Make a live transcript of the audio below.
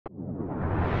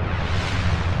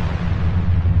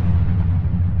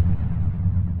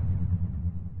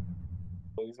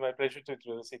my pleasure to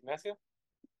introduce Ignacio.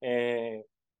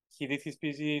 He did his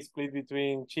PhD split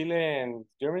between Chile and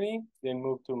Germany, then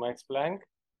moved to Max Planck.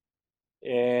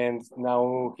 And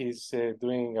now he's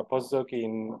doing a postdoc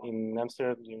in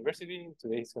Amsterdam University.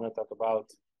 Today he's going to talk about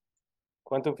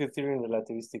quantum field theory and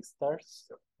relativistic stars.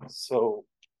 So,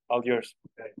 all yours.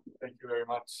 Okay. Thank you very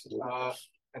much.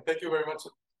 And thank you very much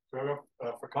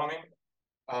for coming.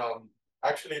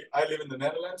 Actually, I live in the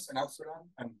Netherlands, in Amsterdam,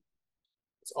 and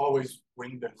it's always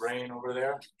wind and rain over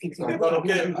there. So I thought,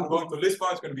 okay, I'm going to Lisbon,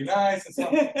 it's going to be nice. And so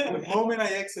the moment I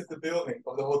exit the building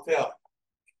of the hotel,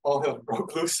 all hell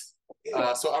broke loose.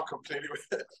 So I'm completely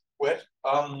wet.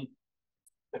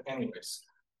 But anyways,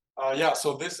 yeah,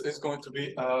 so this is going to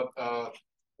be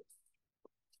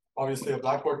obviously a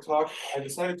Blackboard talk. I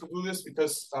decided to do this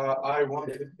because I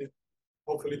wanted it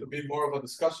hopefully to be more of a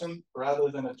discussion rather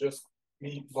than just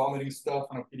me vomiting stuff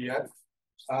on a PDF.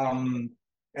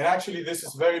 And actually, this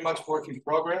is very much work in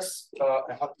progress.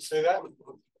 I have to say that.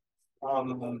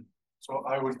 So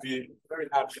I would be very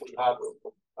happy to have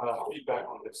feedback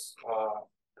on this.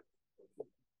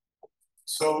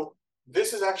 So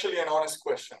this is actually an honest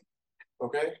question,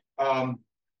 okay?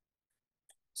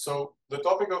 So the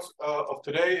topic of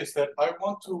today is that I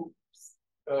want to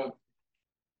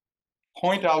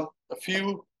point out a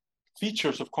few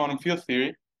features of quantum field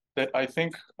theory that I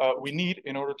think we need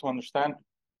in order to understand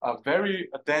very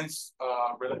dense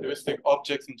relativistic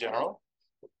objects in general.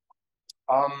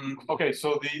 Okay,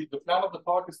 so the plan of the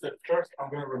talk is that first I'm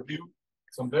going to review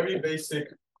some very basic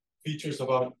features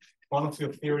about quantum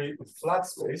field theory with flat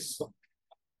space.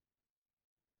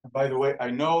 And by the way, I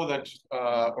know that,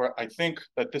 or I think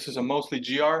that this is a mostly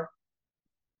GR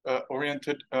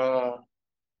oriented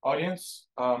audience.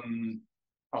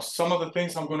 Now, some of the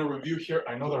things I'm going to review here,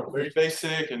 I know they're very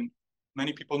basic and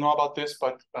many people know about this,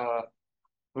 but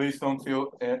please don't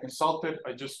feel insulted.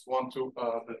 I just want to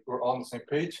that we're all on the same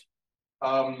page.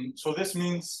 So this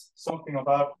means something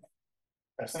about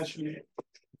essentially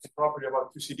it's a property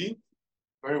about QCD,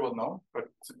 very well known, but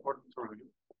it's important to review.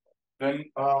 Then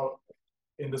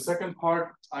in the second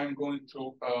part, I'm going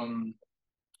to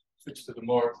switch to the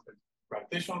more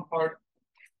gravitational part.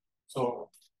 So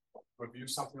review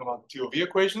something about TOV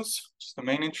equations, which is the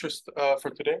main interest for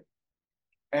today.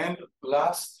 And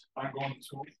last, I'm going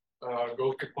to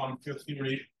go to quantum field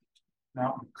theory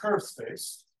now in curved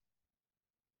space.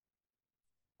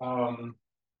 And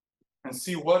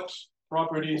see what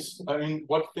properties,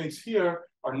 what things here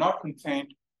are not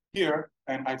contained here,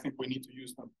 and I think we need to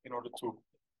use them in order to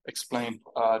explain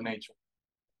nature.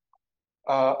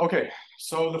 Okay,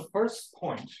 so the first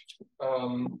point,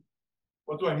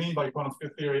 what do I mean by quantum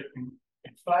field theory in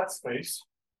flat space?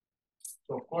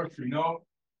 So of course, you know,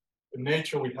 in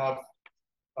nature we have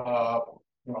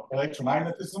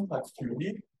electromagnetism, that's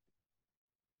QE.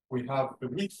 We have the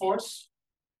weak force,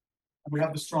 and we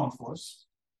have the strong force,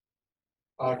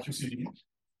 QCD.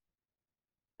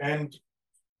 And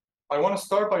I want to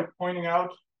start by pointing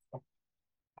out a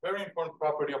very important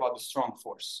property about the strong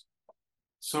force.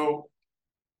 So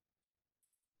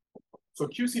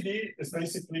QCD is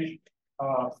basically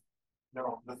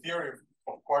the theory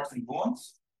of quarks and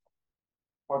gluons,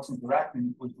 quarks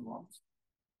interacting with gluons.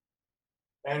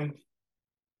 And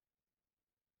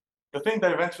the thing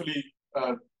that eventually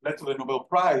led to the Nobel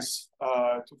Prize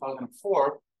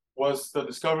 2004 was the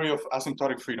discovery of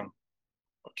asymptotic freedom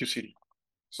of QCD.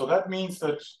 So that means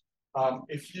that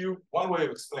one way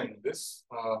of explaining this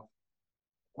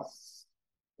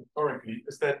historically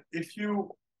is that if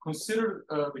you consider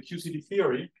the QCD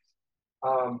theory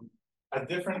at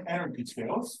different energy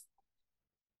scales,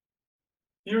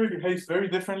 theory behaves very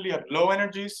differently at low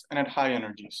energies and at high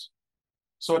energies.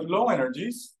 So at low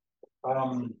energies,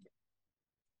 and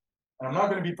I'm not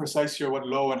going to be precise here what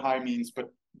low and high means,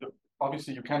 but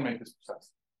obviously you can make this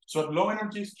precise. So at low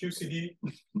energies, QCD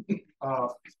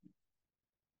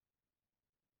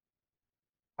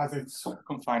has its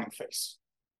confining phase.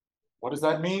 What does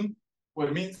that mean? Well,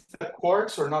 it means that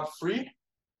quarks are not free.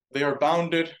 They are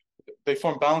bounded. They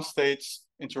form bound states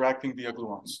interacting via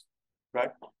gluons,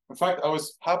 right? In fact, I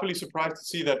was happily surprised to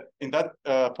see that in that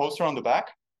poster on the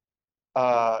back,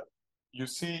 you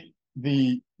see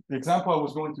the example I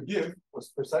was going to give was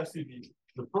precisely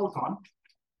the proton,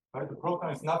 right? The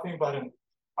proton is nothing but an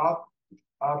up,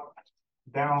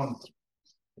 down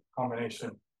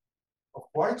combination of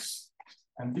quarks,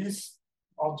 and these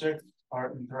objects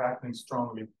are interacting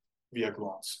strongly via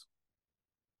gluons,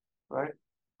 right?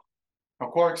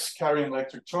 Now, quarks carry an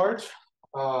electric charge.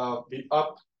 The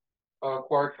up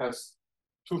quark has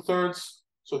 2/3,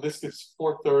 so this gives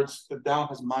 4/3. The down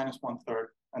has -1/3,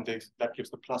 and that gives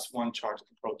the +1 charge to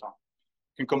the proton.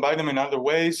 You can combine them in other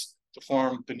ways. to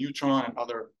form the neutron and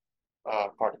other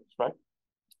particles, right?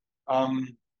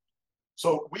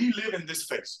 So we live in this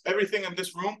phase. Everything in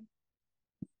this room,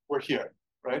 we're here,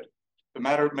 right? The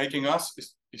matter making us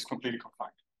is completely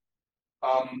confined.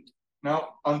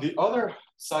 Now, on the other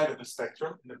side of the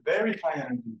spectrum, in the very high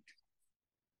energy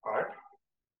part,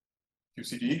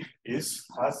 QCD has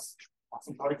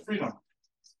asymptotic freedom.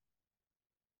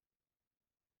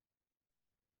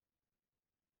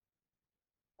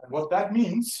 And what that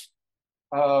means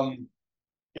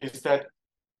is that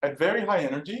at very high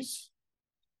energies,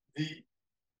 the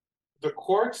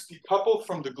quarks decouple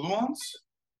from the gluons,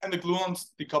 and the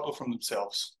gluons decouple from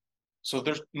themselves. So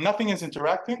there's nothing is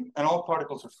interacting, and all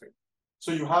particles are free.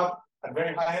 So you have at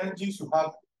very high energies, you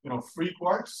have free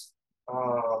quarks,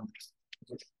 and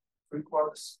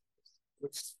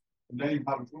then you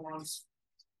have gluons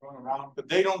going around, but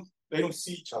they don't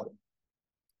see each other.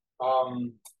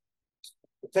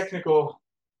 The technical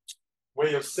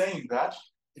way of saying that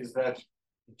is that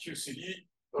in QCD,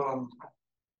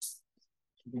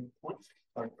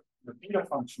 the beta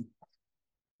function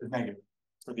is negative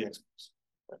for the x-axis,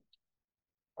 right?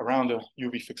 Around the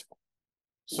UV fixed point.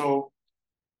 So,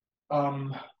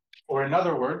 or in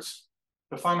other words,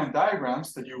 the Feynman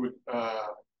diagrams that you would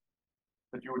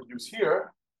use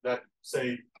here, that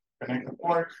say connect the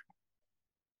quark,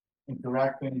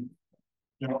 interacting,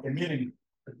 emitting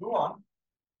the gluon.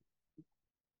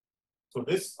 So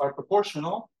these are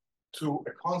proportional to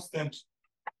a constant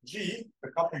G,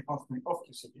 the coupling constant of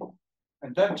QCD,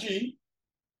 and that G,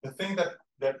 the thing that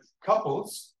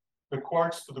couples the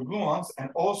quarks to the gluons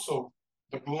and also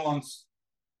the gluons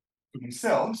to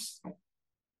themselves,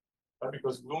 right?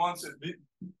 Because gluons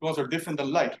are different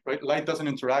than light, right? Light doesn't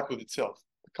interact with itself.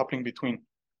 The coupling between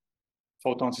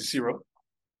photons is 0,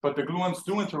 but the gluons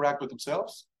do interact with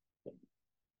themselves,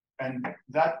 and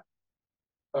that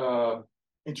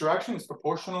interaction is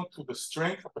proportional to the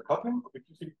strength of the coupling, of the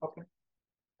QCD coupling,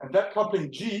 and that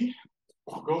coupling G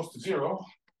goes to 0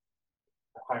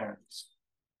 at high energies.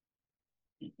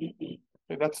 Okay,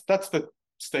 that's the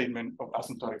statement of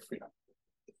asymptotic freedom.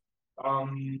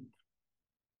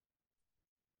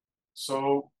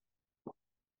 So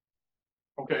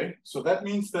that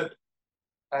means that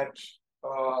at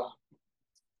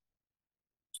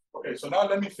okay, so now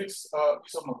let me fix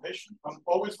some notation. I'm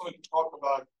always going to talk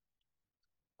about.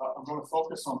 I'm going to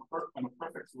focus on a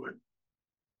perfect fluid.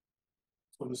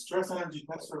 So the stress energy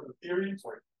tensor of the theory,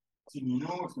 sorry, T mu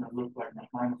nu is going to look like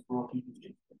minus rho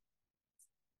PPT.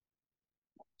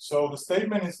 So the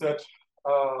statement is that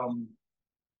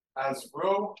as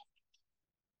rho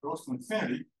goes to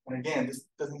infinity, and again, this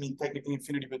doesn't mean technically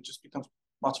infinity, but it just becomes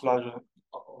much larger than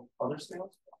other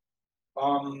scales.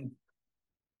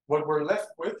 What we're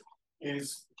left with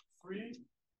is free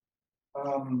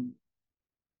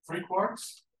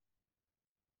quarks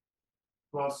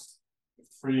plus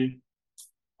free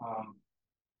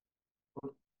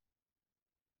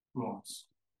gluons.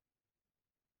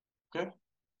 Okay.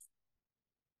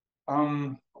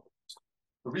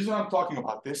 The reason I'm talking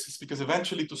about this is because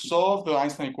eventually to solve the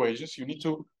Einstein equations, you need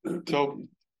to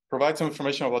provide some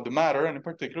information about the matter, and in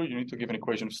particular, you need to give an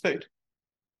equation of state.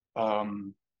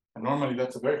 And normally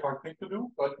that's a very hard thing to do,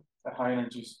 but at high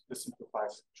energies, this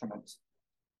simplifies tremendously.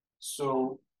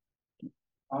 So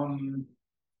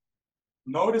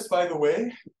notice, by the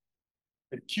way,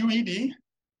 that QED,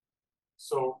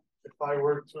 so if I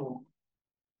were to,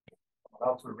 I'm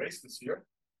allowed to erase this here.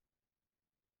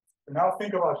 And now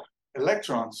think about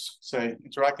electrons, say,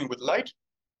 interacting with light.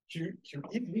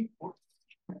 QED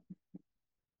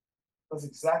does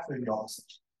exactly the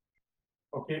opposite.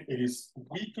 Okay, it is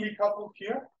weakly coupled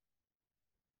here.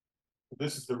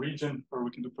 This is the region where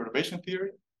we can do perturbation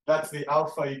theory. That's the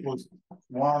alpha equals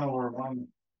 1 over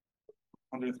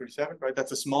 137, right?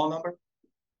 That's a small number.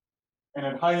 And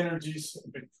at high energies,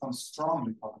 it becomes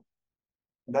strongly coupled.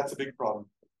 And that's a big problem,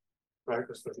 right?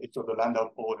 Because it's the Landau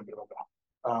pole and blah, blah,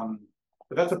 blah.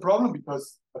 But that's a problem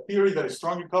because a theory that is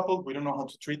strongly coupled, we don't know how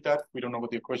to treat that. We don't know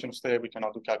what the equation of state, we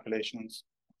cannot do calculations,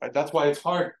 right? That's why it's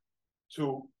hard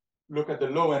to look at the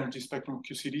low energy spectrum of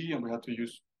QCD, and we have to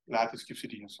use lattice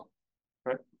QCD and so on,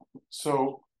 right?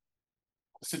 So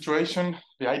the situation,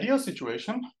 the ideal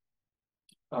situation,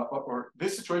 or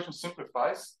this situation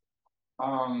simplifies.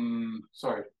 No,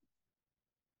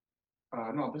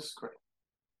 this is correct.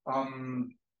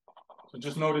 So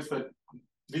just notice that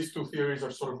these two theories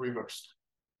are sort of reversed,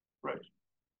 right?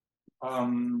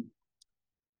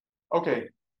 Okay,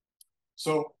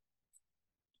 so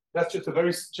that's just a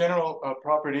very general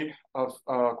property of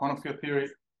quantum field theory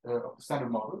of the standard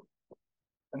model.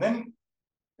 And then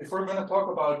if we're going to talk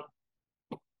about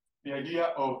the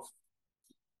idea of,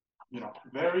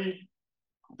 very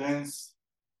dense.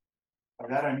 By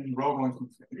that I mean rho going to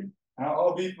infinity. And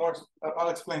I'll be more. I'll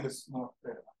explain this more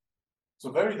later.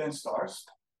 So very dense stars.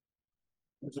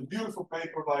 There's a beautiful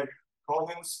paper by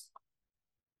Collins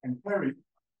and Perry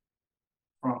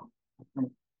from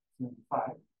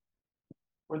 1995,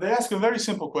 where they ask a very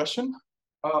simple question.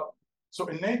 So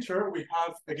in nature, we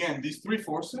have, again, these three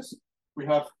forces. We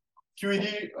have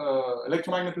QED,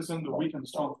 electromagnetism, the weak and the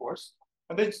strong force.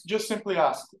 And they just simply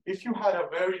ask, if you had a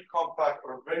very compact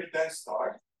or a very dense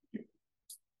star,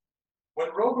 when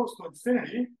rho goes to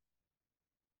infinity,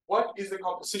 what is the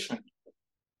composition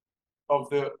of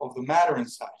the matter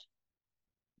inside?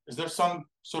 Is there some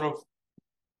sort of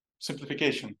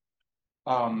simplification?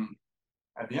 And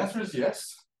the answer is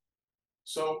yes.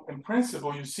 So in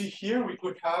principle, you see here, we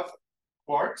could have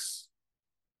quarks.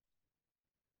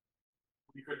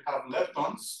 We could have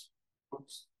leptons,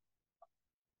 oops,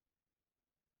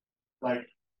 like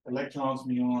electrons,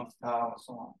 muons, tau, and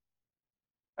so on.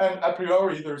 And a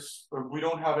priori, we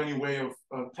don't have any way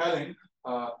of telling,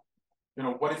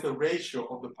 what is the ratio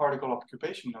of the particle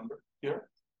occupation number here.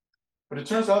 But it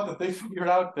turns out that they figured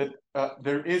out that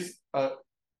there is a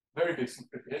very big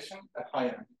simplification at high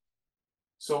energy.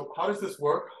 So how does this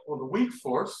work? Well, the weak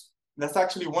force, that's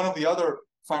actually one of the other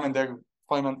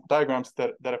Feynman diagrams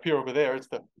that appear over there. It's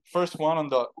the first one on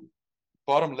the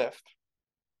bottom left.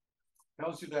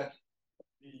 Tells you that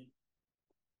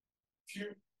if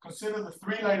you consider the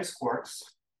three lightest quarks,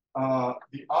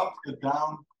 the up, the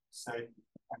down, say,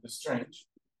 and the strange.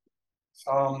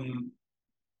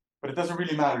 But it doesn't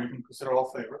really matter. You can consider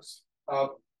all flavors.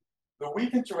 The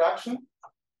weak interaction,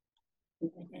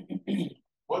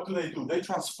 what do? They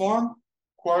transform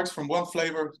quarks from one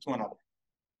flavor to another.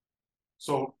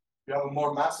 So you have a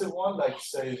more massive one, like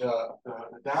say the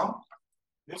down.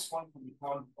 This one can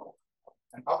become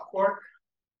an up quark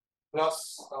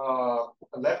plus a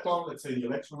lepton, let's say the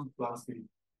electron plus the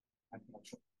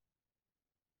anti-electron.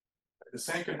 The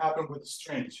same can happen with the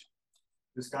strange.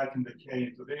 This guy can decay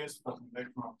into this plus an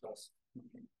electron plus.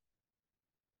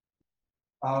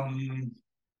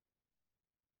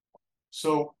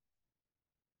 So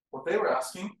what they were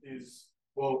asking is,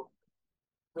 well,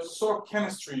 there's a sort of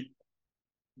chemistry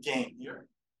game here,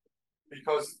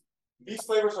 because these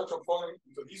flavors are transforming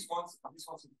into these ones, and these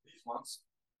ones into these ones.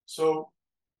 So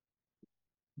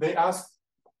they asked,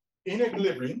 in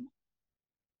equilibrium,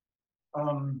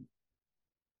 can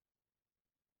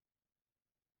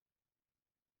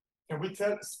we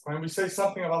tell, when we say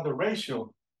something about the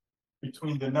ratio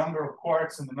between the number of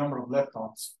quarks and the number of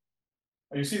leptons?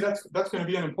 And you see, that's going to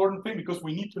be an important thing, because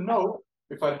we need to know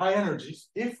if at high energies,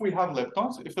 if we have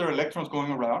leptons, if there are electrons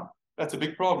going around, that's a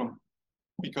big problem,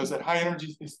 because at high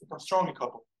energies, it's strongly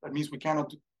coupled. That means we cannot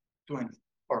do anything,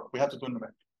 or we have to do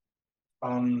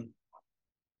nothing.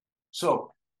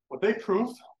 So what they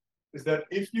proved is that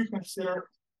if you consider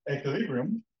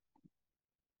equilibrium,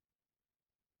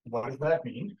 what does that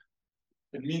mean?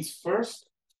 It means first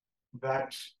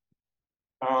that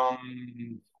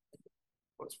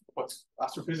what's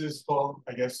astrophysicists call,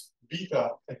 I guess,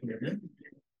 beta equilibrium.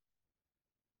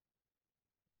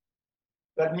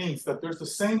 That means that there's the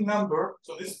same number,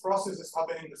 so this process is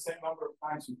happening the same number of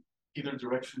times in either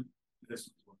direction. This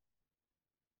one.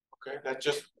 Okay, that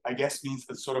just, I guess, means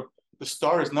that sort of the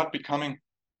star is not becoming,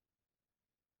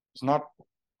 it's not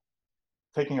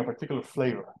taking a particular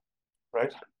flavor,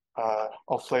 right?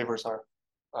 All flavors are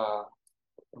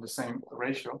in the same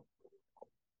ratio.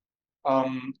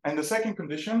 And the second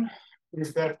condition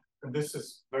is that, and this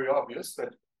is very obvious,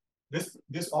 that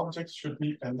this object should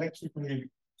be electrically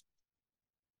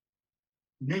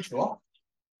neutral.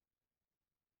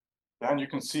 Then you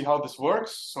can see how this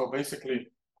works. So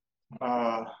basically,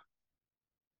 the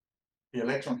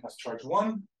electron has charge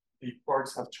 1, the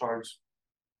quarks have charge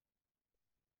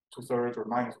 2/3 or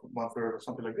minus 1/3 or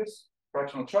something like this,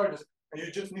 fractional charges. And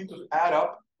you just need to add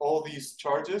up all these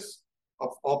charges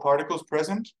of all particles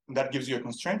present, and that gives you a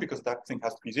constraint, because that thing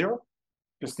has to be 0.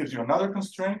 This gives you another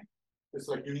constraint. It's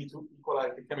like you need to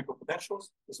equalize the chemical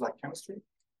potentials. It's like chemistry.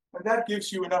 And that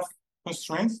gives you enough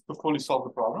constraints to fully solve the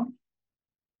problem.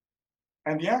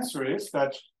 And the answer is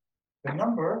that the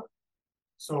number,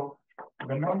 so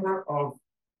the number of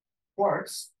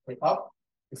quarks up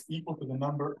is equal to the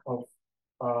number of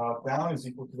down is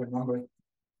equal to the number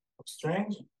of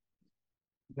strange.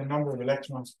 The number of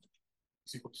electrons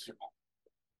is equal to 0.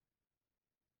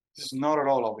 This is not at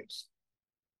all obvious.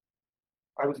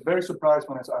 I was very surprised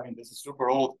when I saw, this is a super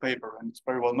old paper and it's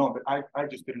very well known, but I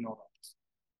just didn't know about this.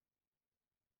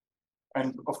 And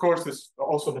of course, there's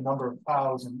also the number of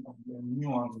taus and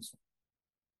muons and so on.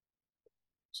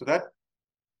 So that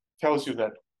tells you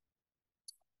that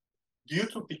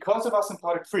because of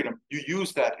asymptotic freedom, you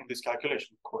use that in this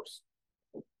calculation, of course.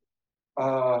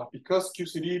 Because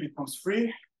QCD becomes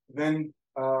free, then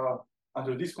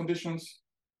under these conditions,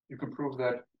 you can prove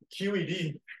that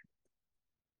QED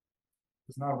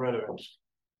is not relevant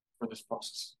for this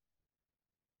process.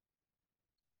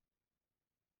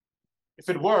 If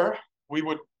it were,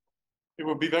 it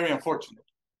would be very unfortunate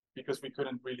because we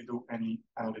couldn't really do any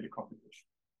analytic computation.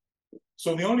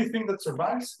 So the only thing that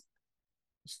survives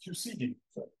is QCD.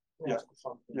 Yeah.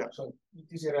 So it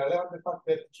is irrelevant the fact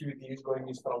that QED is going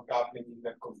in strong coupling in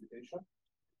that computation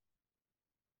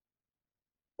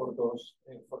for those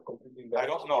for completing that. I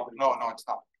don't know. No, it's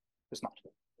not. It's not.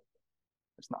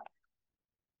 It's not.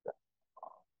 Yeah.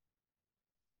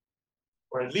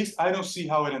 Or at least I don't see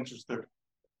how it enters the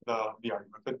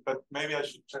argument. But maybe I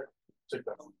should check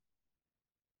that one.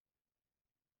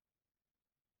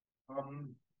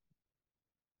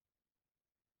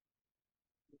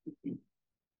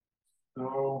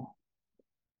 So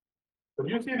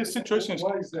you see the situation is.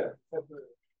 Why is that? The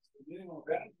meaning of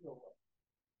energy or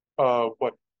what?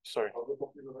 What? Sorry. Of the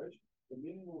configuration? The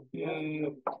meaning of the energy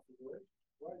of the configuration?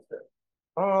 Why is that?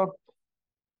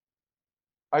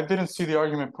 I didn't see the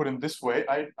argument put in this way.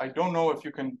 I don't know if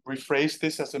you can rephrase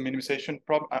this as a minimization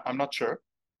problem. I'm not sure.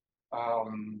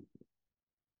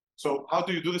 So how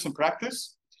do you do this in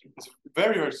practice? It's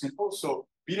very, very simple. So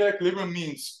beta equilibrium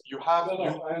means you have.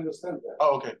 No, I understand that.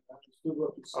 Oh, okay. I understood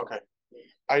what you said. Okay.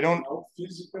 I don't. Now,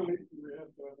 physically, we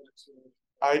have to have an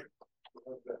explanation.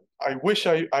 I wish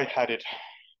I had it.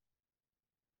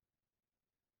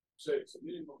 Say it's a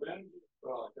meaning of energy.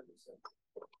 Well, I can understand.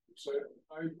 So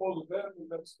I impose that, and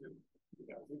that's it.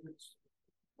 Yeah, I think it's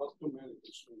not too many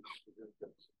issues to get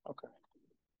that. Okay.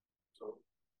 So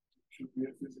should be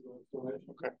a physical explanation.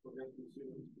 Okay.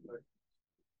 Like,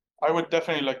 I would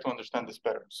definitely like to understand this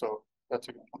better. So that's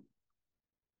a good one.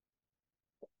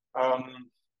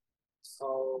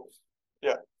 So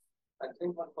yeah, I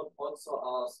think one could also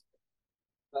ask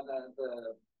whether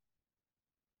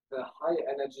the high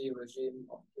energy regime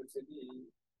of QCD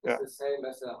is the same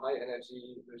as a high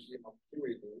energy regime of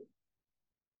QED.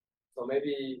 So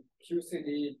maybe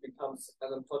QCD becomes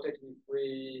asymptotically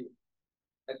free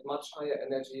at much higher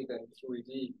energy than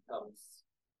QED becomes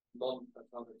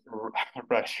non-asymptotic.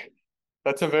 Right.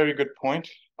 That's a very good point.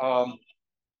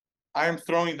 I'm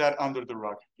throwing that under the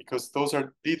rug because those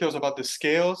are details about the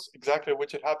scales, exactly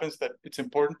which it happens that it's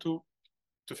important to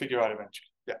figure out eventually.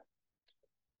 Yeah.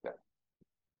 Yeah.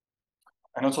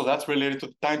 And also that's related to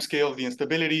the time scale, the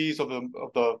instabilities of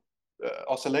the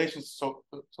oscillations. So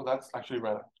that's actually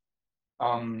relevant.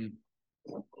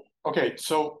 Okay,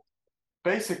 so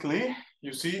basically,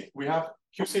 you see, we have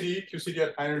QCD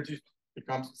at high energies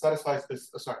satisfies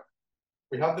this.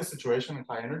 We have this situation at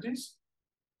high energies,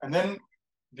 and then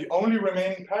the only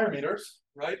remaining parameters,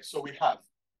 right? So we have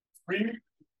three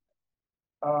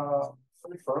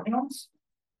fermions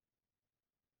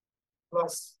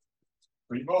plus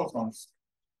three bosons.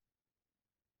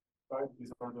 Right?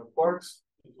 These are the quarks,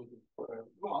 these are the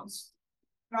gluons.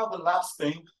 Now the last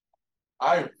thing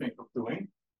I think of doing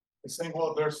is saying,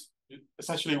 well, there's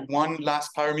essentially one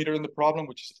last parameter in the problem,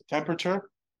 which is the temperature.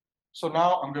 So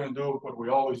now I'm going to do what we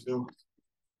always do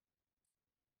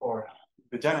for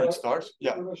degenerate stars.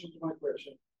 Yeah. In relation to my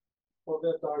question, for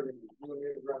that argument, do you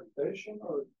need gravitation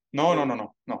or? No. I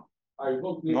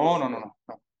don't need. No.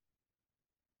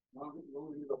 No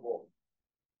need a ball.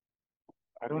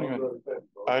 I don't even.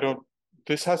 I don't.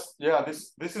 This has. Yeah.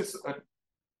 This is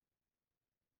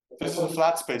a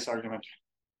flat space argument.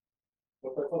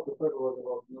 But I thought the paper was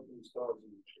about nuclear stars.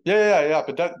 Yeah.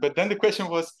 But then the question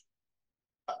was,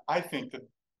 I think that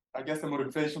I guess the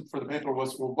motivation for the paper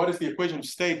was, well, what is the equation of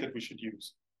state that we should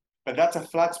use? But that's a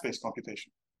flat space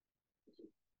computation.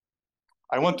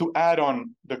 I want to add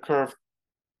on the curve,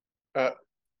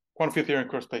 quantum field theory and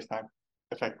curve spacetime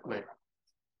effect later.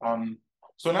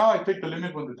 So now I take the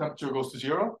limit when the temperature goes to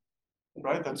 0,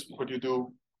 right? That's what you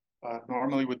do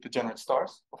normally with degenerate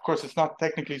stars. Of course, it's not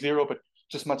technically 0, but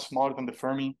just much smaller than the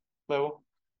Fermi level.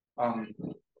 And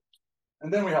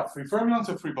then we have free fermions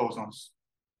and free bosons.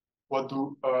 What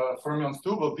do fermions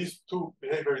do? Well, these two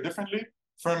behave very differently.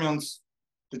 Fermions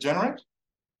degenerate,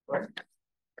 right?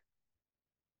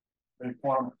 They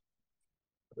form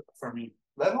the Fermi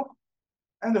level,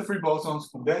 and the free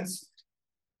bosons condense,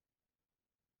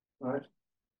 right?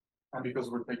 And because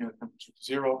we're taking the temperature to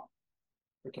 0,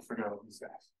 we can forget all these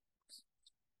guys.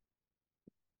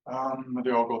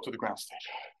 They all go to the ground state.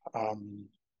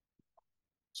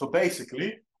 So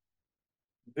basically,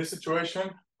 this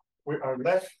situation, we are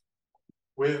left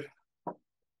with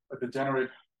a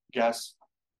degenerate gas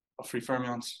of free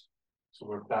fermions. So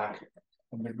we're back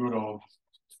and the good old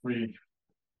free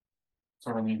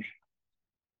turning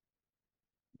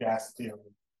gas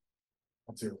theory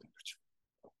at zero temperature.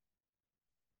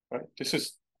 Right? This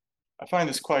is, I find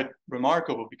this quite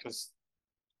remarkable because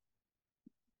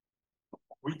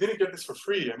we didn't get this for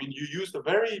free. I mean, you used a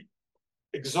very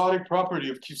exotic property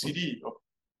of QCD, of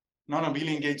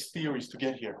non-abelian gauge theories to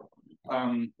get here.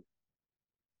 And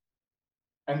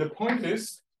the point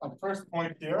is, the first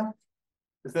point here,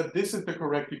 is that this is the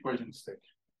correct equation of state.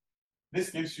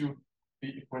 This gives you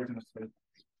the equation of state.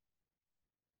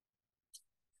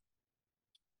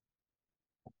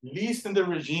 At least in the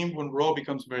regime when rho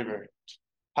becomes very, very large.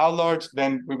 How large,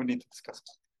 then we would need to discuss.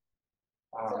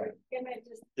 Sorry, can I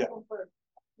just confirm?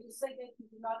 You said that you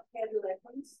do not have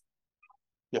electrons.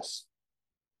 Yes.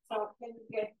 So can you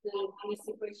get these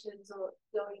equations or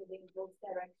going in both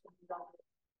directions without it?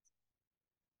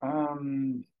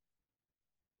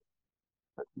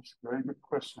 That's a very good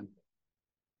question.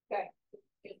 Okay.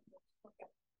 Okay.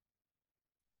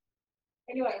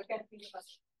 Anyway, I can't think of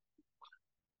it.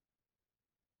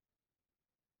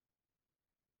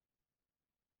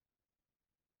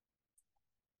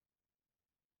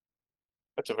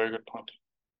 That's a very good point.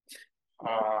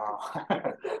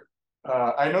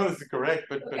 I know this is correct,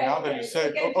 but now that you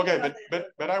said, okay,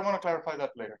 but I want to clarify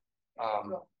that later.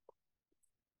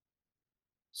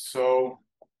 So,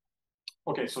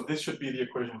 okay, so this should be the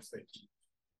equation of state.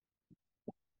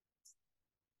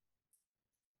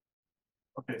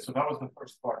 Okay, so that was the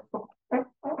first part.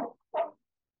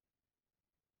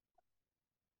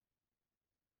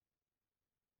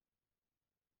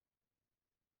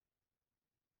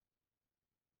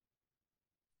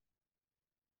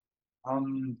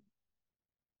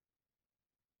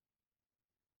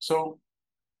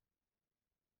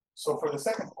 So for the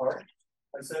second part,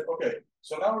 I said, okay,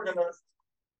 so now we're gonna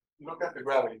look at the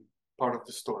gravity part of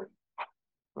the story,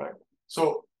 right?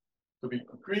 So to be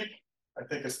concrete, I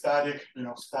take a static,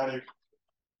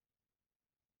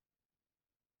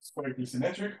 spherically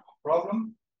symmetric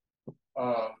problem.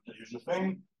 The usual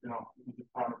thing, you need to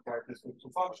characterize with two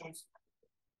functions.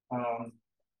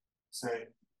 Say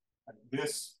like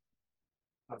this,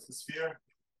 that's the sphere.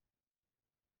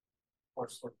 Or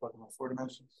sort of 4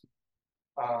 dimensions.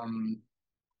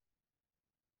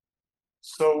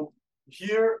 So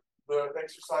here the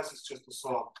exercise is just to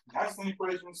solve Einstein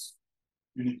equations.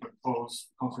 You need to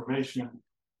impose conservation,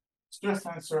 stress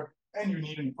tensor, and you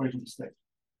need an equation of state.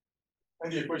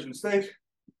 And the equation of state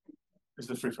is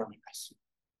the free Fermi mass.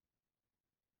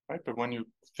 Right? But when you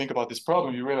think about this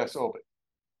problem, you realize, oh, but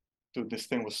dude, this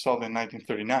thing was solved in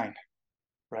 1939,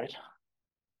 right?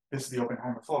 This is the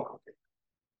Oppenheimer-Falco thing.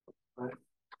 Right?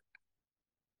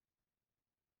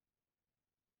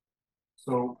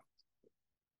 So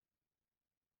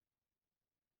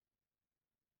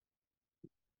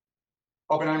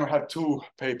Oppenheimer had two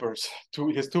papers.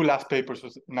 His two last papers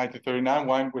was 1939,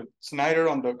 one with Snyder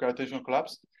on the gravitational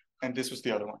collapse, and this was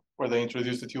the other one, where they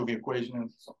introduced the TOV equation and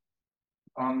so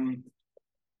on.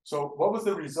 So what was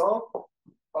the result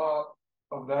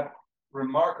of that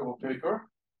remarkable paper?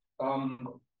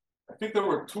 I think there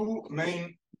were two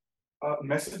main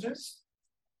messages.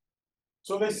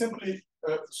 So they simply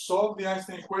solved the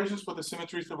Einstein equations for the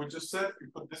symmetries that we just said. You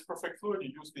put this perfect fluid,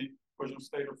 you use the equation of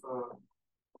state of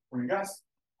gas,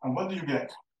 and what do you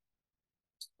get?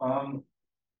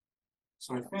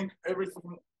 So I think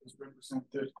everything is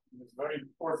represented. It's very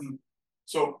important.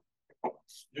 So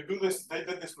you do this, they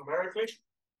did this numerically.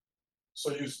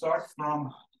 So you start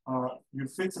from, you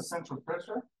fix a central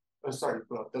pressure,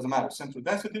 doesn't matter, central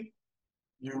density.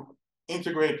 You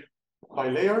integrate by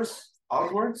layers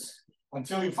outwards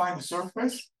until you find the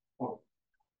surface. Well,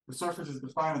 the surface is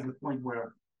defined as the point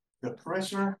where the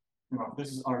pressure, this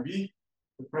is RV,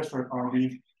 the pressure at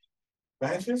RV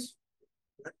vanishes.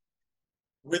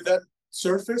 With that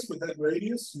surface, with that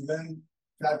radius, you then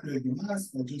calculate the mass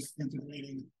by just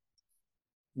integrating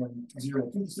from 0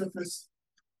 to the surface,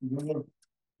 and you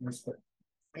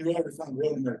already found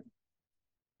rho numeric,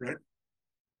 right?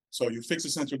 So you fix a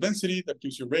central density that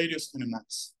gives you radius and a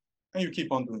mass, and you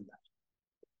keep on doing that.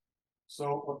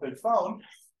 So what they found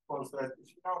was that if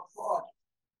you now plot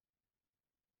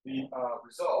the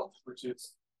result, which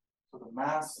is the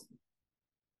mass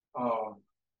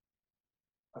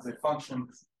as a function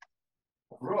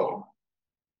of rho.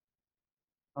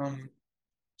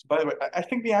 So by the way, I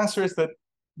think the answer is that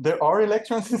there are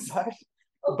electrons inside,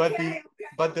 but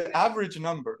the average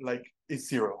number is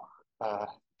 0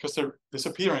 because they're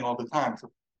disappearing all the time.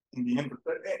 So in the end,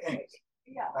 anyway.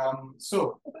 Yeah.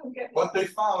 So what they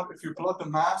found, if you plot the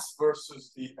mass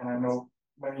versus the, and I know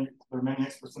there are many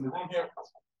experts in the room here,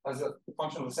 as a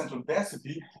function of the central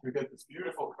density, you get this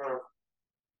beautiful curve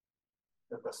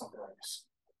that does something like this.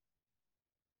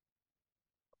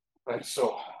 Right,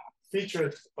 so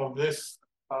features of this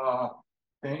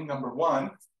thing, number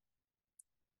one,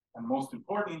 and most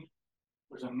important,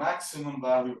 there's a maximum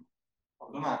value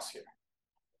of the mass here,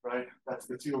 right? That's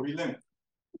the TOV limit.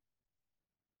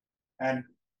 And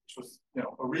which was,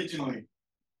 originally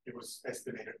it was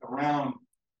estimated around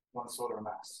 1 solar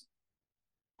mass.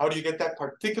 How do you get that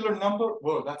particular number?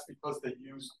 Well, that's because they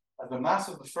use, as the mass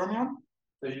of the fermion,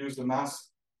 they use the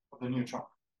mass of the neutron.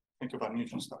 Think about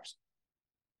neutron stars.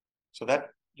 So that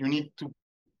you need to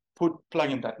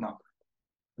plug in that number.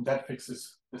 And that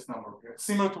fixes this number here.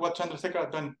 Similar to what Chandrasekhar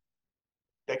had done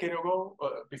a decade ago,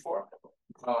 before,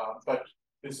 but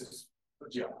this is the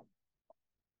geometry.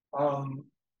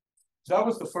 That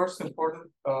was the first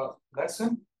important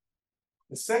lesson.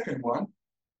 The second one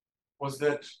was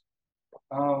that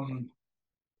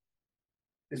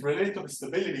is related to the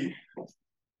stability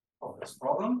of this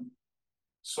problem.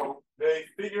 So they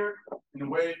figured in a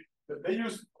way that they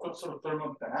use sort of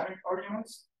thermodynamic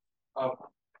arguments.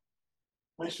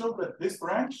 They showed that this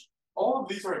branch, all of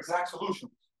these are exact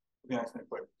solutions to the Einstein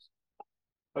equations.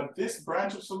 But this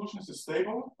branch of solutions is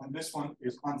stable, and this one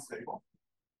is unstable.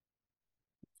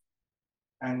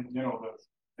 And the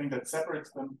thing that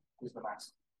separates them is the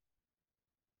maximum.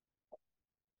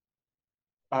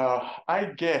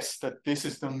 I guess that this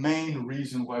is the main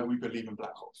reason why we believe in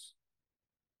black holes.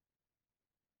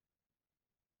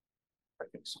 I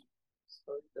think so.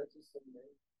 So that is the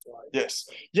main why. Yes.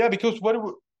 Yeah, because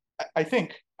I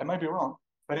think, I might be wrong,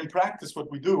 but in practice what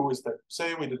we do is that,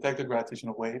 say we detect a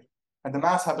gravitational wave, and the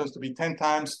mass happens to be 10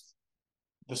 times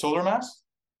the solar mass.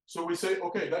 So we say,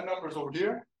 okay, that number is over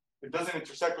here. It doesn't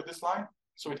intersect with this line,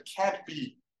 so it can't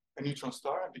be a neutron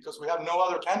star. And because we have no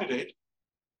other candidate,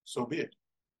 so be it.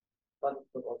 But it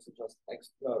could also just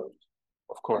explode.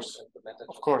 Of course.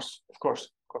 Of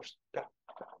course. Yeah.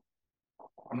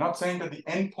 I'm not saying that the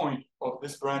endpoint of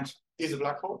this branch is a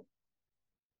black hole.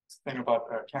 It's the thing about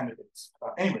candidates.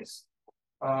 Anyways,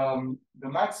 the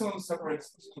maximum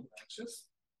separates these two branches.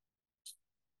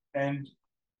 And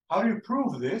how do you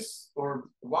prove this? Or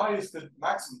why is the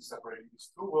maximum separating these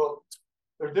two? Well,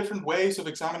 there are different ways of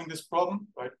examining this problem,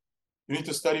 right? You need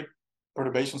to study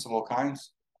perturbations of all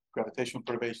kinds, gravitational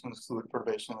perturbations, fluid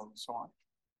perturbations, and so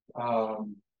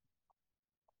on.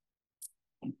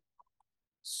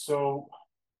 So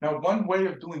now one way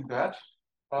of doing that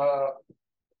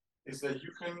is that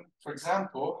you can, for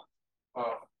example,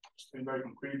 just being very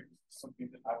concrete, something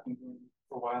that I've been doing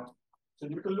for a while. So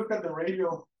you can look at the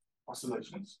radial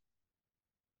oscillations.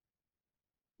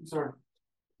 These are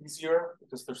easier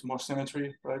because there's more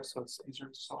symmetry, right? So it's easier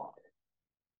to solve.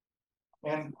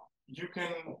 And you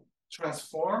can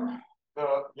transform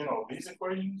these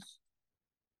equations,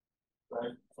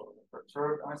 right? So the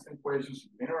perturbed Einstein equations, you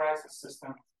linearize the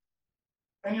system,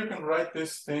 and you can write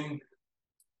this thing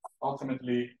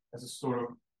ultimately as a sort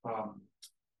of,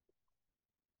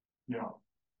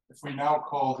 if we now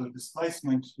call the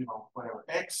displacement, whatever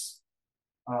x,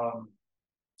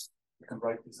 we can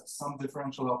write this as some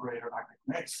differential operator acting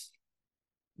on x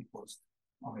equals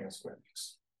omega squared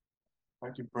x.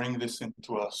 Right? You bring this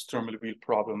into a Sturm-Liouville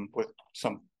problem with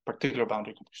some particular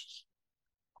boundary conditions.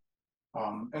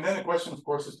 And then the question, of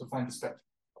course, is to find the spectrum,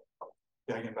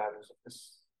 the eigenvalues of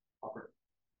this operator.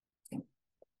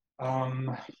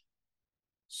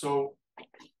 So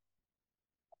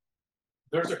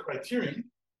there's a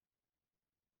criterion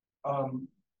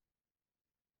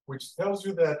which tells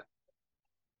you that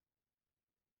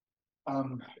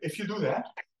if you do that,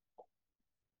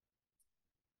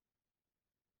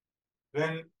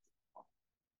 then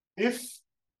if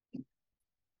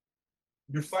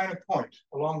you find a point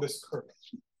along this curve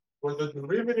where the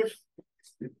derivative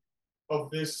of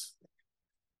this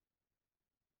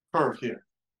curve here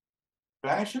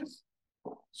vanishes,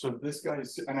 so this guy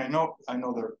is, and I know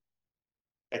there are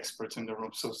experts in the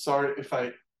room, so sorry if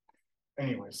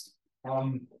anyways,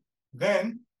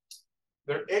 then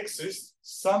there exists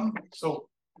some, so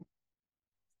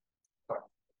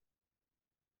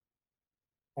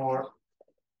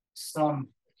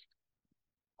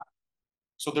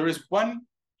there is one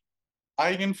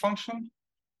eigenfunction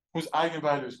whose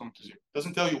eigenvalue is going to 0. It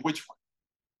doesn't tell you which one.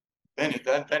 Then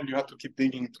you have to keep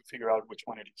digging to figure out which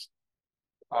one it is.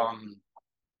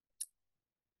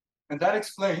 And that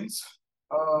explains,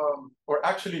 or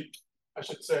actually, I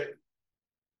should say,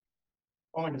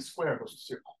 omega squared goes to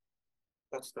 0.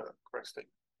 That's the correct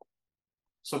statement.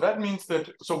 So that means that,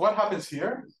 so what happens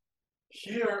here?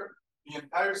 Here, the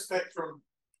entire spectrum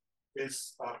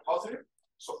is positive.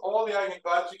 So all the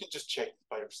eigenvalues, you can just check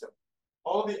by yourself.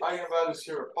 All the eigenvalues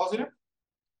here are positive.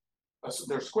 So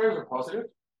their squares are positive.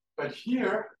 But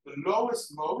here, the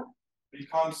lowest mode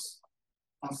becomes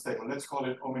unstable. Let's call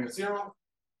it omega 0.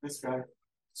 This guy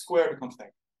square becomes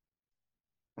negative.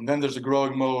 And then there's a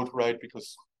growing mode, right?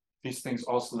 Because these things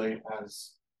oscillate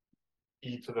as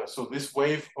e to the, so this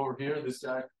wave over here, this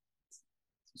guy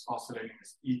is oscillating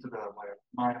as e to the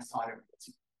minus I.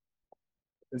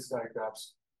 This guy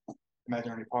grabs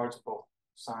imaginary parts of both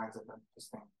sides, and then this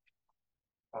thing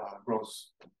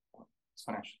grows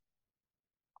exponentially.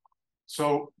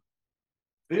 So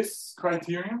this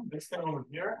criterion, this thing over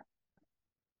here,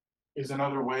 is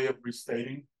another way of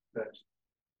restating that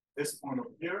this point over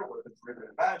here, where the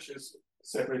derivative vanishes,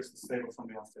 separates the stable from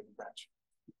the unstable branch.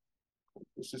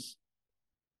 This is,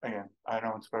 again, I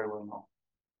know it's very well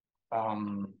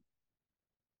known.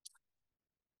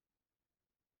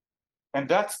 And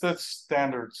that's the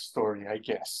standard story, I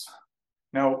guess.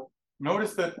 Now,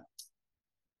 notice that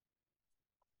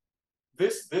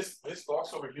this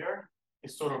box over here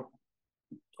is sort of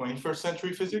 21st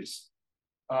century physics.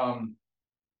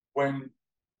 When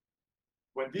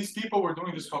these people were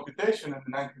doing this computation in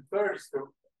the 1930s,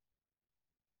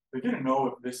 they didn't know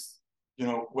if this, you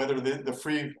know, whether the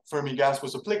free Fermi gas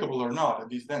was applicable or not at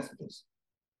these densities.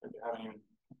 They haven't even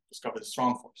discovered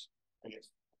strong force, I guess.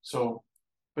 So,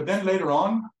 but then later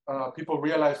on, people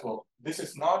realized, well, this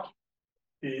is not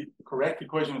the correct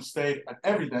equation of state at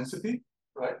every density,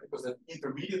 right? Because at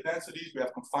intermediate densities, we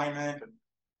have confinement, and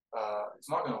it's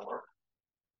not going to work.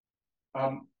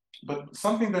 But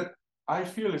something that I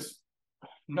feel is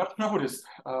not noticed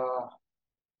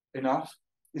enough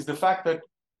is the fact that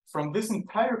from this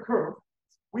entire curve,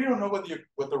 we don't know what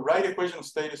the right equation of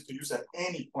state is to use at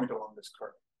any point along this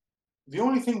curve. The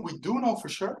only thing we do know for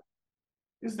sure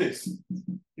is this,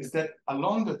 is that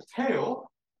along the tail,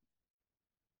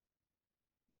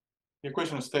 the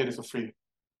equation of state is free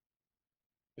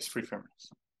Fermi.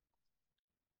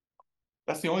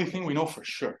 That's the only thing we know for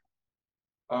sure.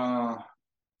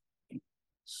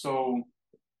 So,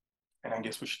 and I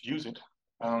guess we should use it.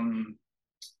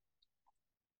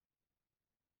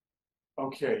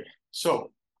 Okay,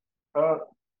 so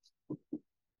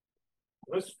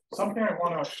there's something I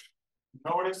want to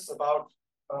notice about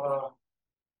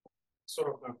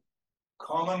sort of the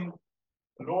common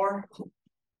lore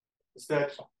is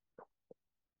that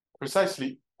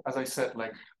precisely, as I said,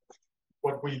 like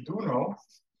what we do know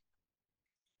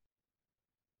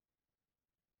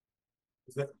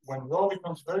is that when rho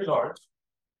becomes very large,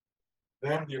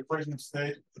 then the equation of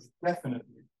state is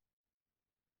definitely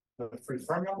the free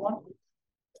fermion one.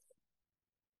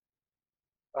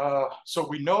 So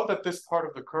we know that this part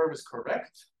of the curve is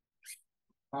correct.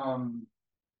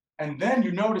 And then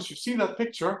you notice, you see that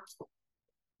picture,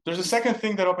 there's a second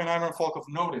thing that Oppenheimer and Volkov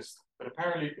noticed, but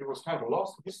apparently it was kind of a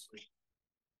lost history.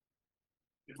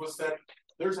 It was that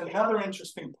there's another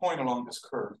interesting point along this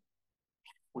curve,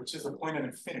 which is a point at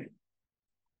infinity,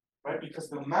 right? Because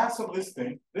the mass of this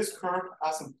thing, this curve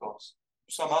asymptotes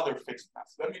to some other fixed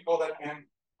mass. Let me call that n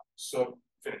sub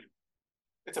infinity.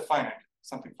 It's a finite,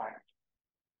 something finite.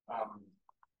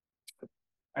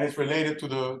 And it's related to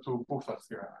Buchdahl's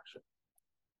theorem, actually.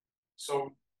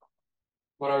 So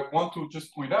what I want to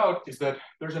just point out is that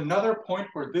there's another point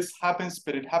where this happens,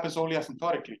 but it happens only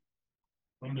asymptotically.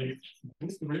 Namely,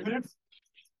 this derivative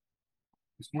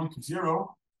is going to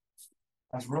 0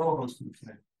 as rho goes to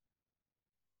infinity.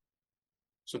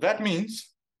 So that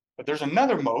means that there's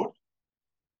another mode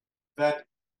that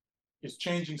is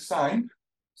changing sign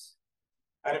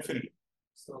at infinity.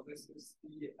 So this is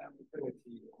the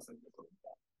infinity.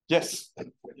 Yes.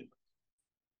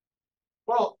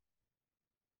 Well,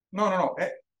 no.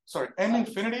 Sorry, m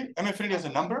infinity has a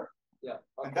number. Yeah.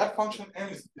 Okay. And that function m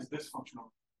is this function.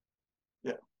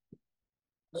 Yeah.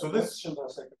 So this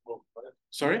Chandrasekhar's mode, right?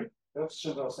 Sorry? That's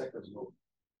Chandrasekhar's mode.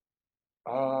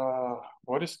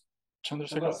 What is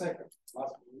Chandrasekhar? Chandrasekhar,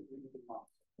 limiting mass.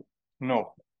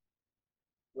 No.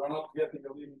 You are not getting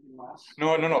a limiting mass.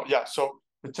 No. Yeah. So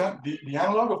the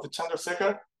analog of the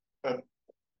Chandrasekhar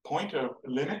point or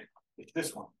limit is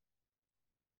this one.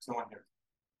 It's the one here.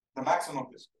 The maximum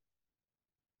of this.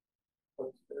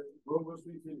 But rho goes to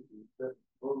infinity. That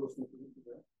rho goes to infinity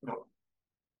there. No.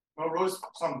 No, rho is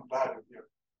some value here.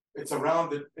 It's around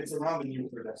the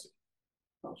nuclear density.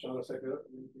 No, Chandrasekhar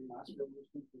limiting mass goes to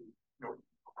infinity. No.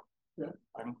 Yeah.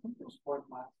 I don't think It's point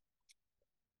mass.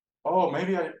 Oh,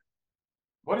 maybe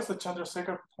what is the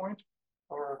Chandrasekhar point?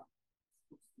 Or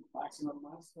Maximum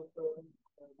mass that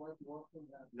white dwarf will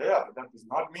have. yeah, but that does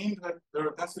not mean that their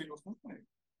density goes to infinity.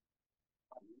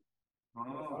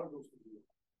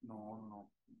 No.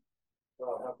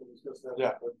 Well, I'll have to discuss that.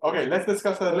 Yeah. Okay, let's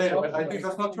discuss that later. But I think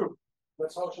that's not true.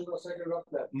 That's how Chandrasekhar got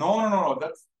that. No.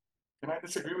 Can I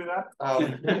disagree with that?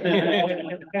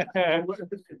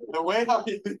 The way how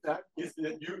he did that is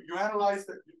that you analyze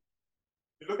that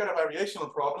you look at a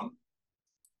variational problem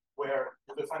where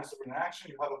you define a certain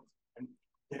action, you have a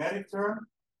kinetic term,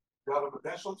 you have a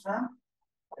potential term,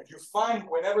 and you find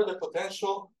whenever the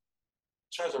potential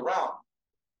turns around,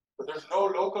 but there's no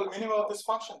local minimum of this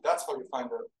function, that's how you find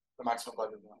the maximum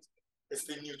value of the mass. It's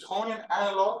the Newtonian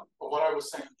analog of what I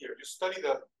was saying here. You study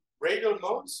the radial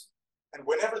modes, and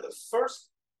whenever the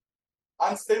first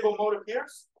unstable mode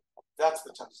appears, that's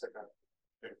the Chandrasekhar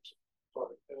image.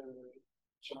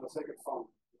 Chandrasekhar found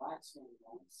maximum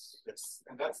mass. Yes,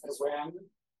 and that's this when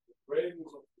the radius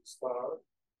of the star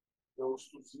goes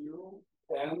to 0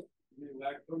 and the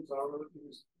electrons are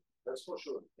relativistic. That's for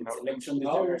sure. It's electron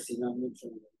degeneracy, not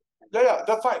neutron. Yeah,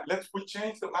 that's fine. We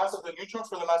change the mass of the neutron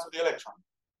for the mass of the electron.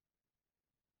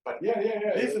 But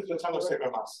this is the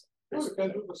Chandrasekhar mass. You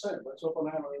can do the same. That's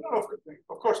Oppenheimer. No,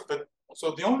 of course, but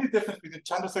so the only difference between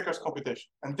Chandrasekhar's computation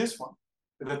and this one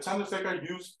is that Chandrasekhar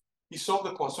he solved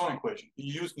the Poisson equation. He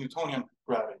used Newtonian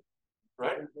gravity,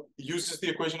 right? He uses the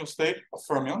equation of state of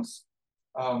fermions,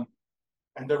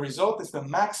 and the result is the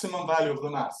maximum value of the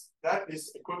mass. That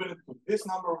is equivalent to this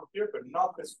number over here, but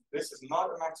not this. This is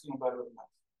not a maximum value of the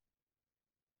mass.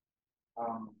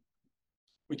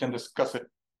 We can discuss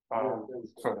it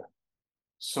further.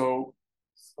 So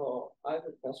I have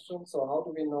a question. So how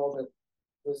do we know that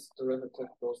this derivative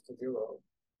goes to 0?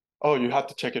 Oh, you have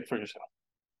to check it for yourself.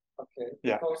 Okay.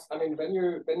 Yeah. Because I mean, when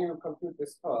you compute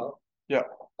this curve, yeah,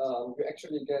 you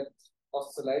actually get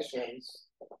oscillations.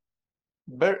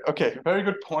 Very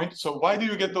good point. So why do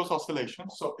you get those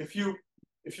oscillations? So if you're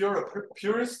a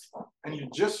purist and you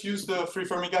just use the free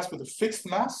Fermi gas with a fixed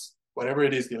mass, whatever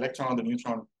it is, the electron, the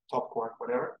neutron, top quark,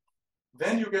 whatever,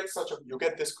 then you get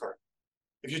this curve.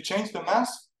 If you change the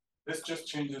mass, this just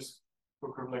changes to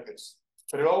a curve like this.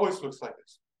 But it always looks like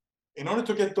this. In order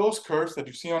to get those curves that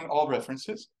you see on all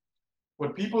references,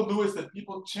 what people do is that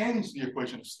people change the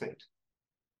equation of state.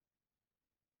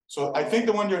 So I think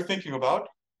the one you're thinking about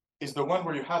is the one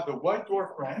where you have the white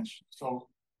dwarf branch. So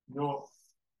you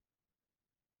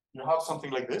have something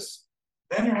like this.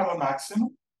 Then you have a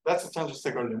maximum. That's the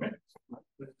Chandrasekhar limit.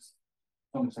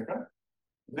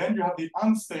 Then you have the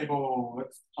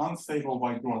unstable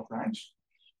white dwarf branch.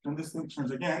 Then this thing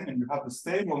turns again, and you have the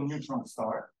stable neutron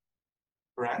star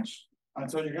branch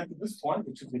until you get to this point,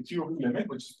 which is the QFT limit,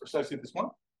 which is precisely this one.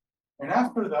 And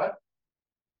after that,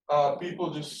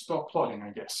 people just stop plotting,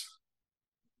 I guess.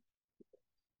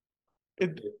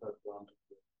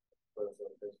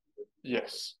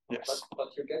 Yes.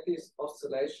 But you get these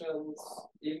oscillations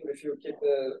even if you keep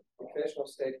the equation of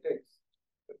state fixed.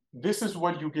 This is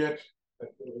what you get.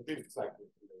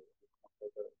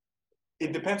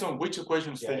 It depends on which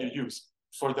equation of state you use.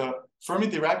 For the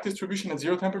Fermi-Dirac distribution at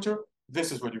 0 temperature,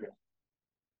 this is what you get.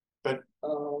 But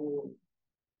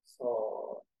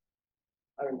so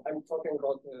I'm talking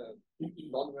about the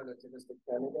non-relativistic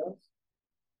Piani gas.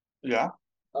 Yeah.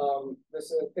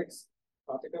 There's a fixed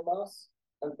particle mass,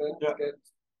 and then you get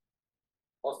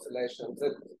oscillations.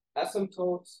 It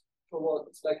asymptotes towards,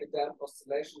 it's like a damp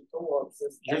oscillation towards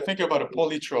this. You're thinking about a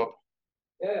polytrope.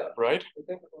 Yeah. Right? You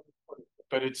think about a polytrope.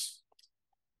 But it's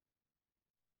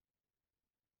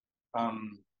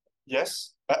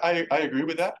yes, I agree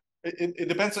with that. It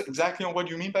depends exactly on what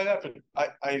you mean by that, but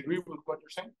I agree with what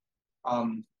you're saying.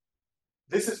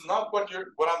 This is not what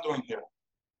I'm doing here.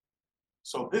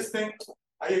 So this thing,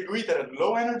 I agree that at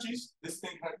low energies, this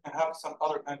thing can have some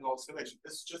other kind of oscillation.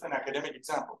 This is just an academic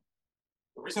example.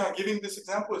 The reason I'm giving this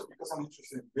example is because I'm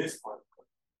interested in this part.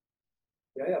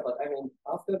 Yeah, but I mean,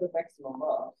 after the maximum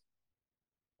mass,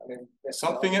 I mean,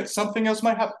 something else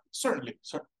might happen. Certainly.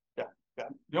 Yeah.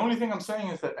 The only thing I'm saying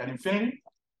is that at infinity,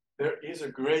 there is a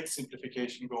great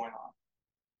simplification going on,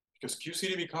 because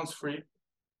QCD becomes free,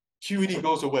 QED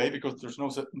goes away because there's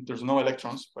no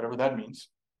electrons, whatever that means.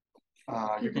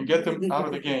 You can get them out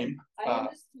of the game. I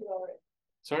understood already.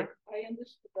 Sorry? I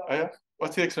understood already. Oh, yeah?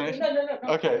 What's the explanation?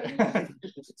 No. Okay.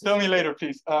 Tell me later,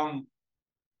 please. And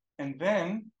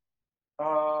then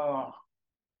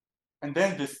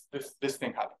this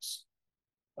thing happens.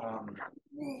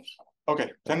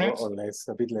 Okay, 10 minutes? Or less,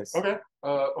 a bit less. Okay,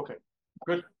 okay,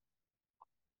 good.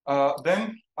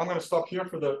 Then I'm going to stop here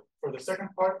for the second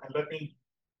part, and let me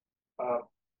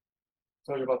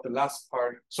tell you about the last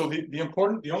part. So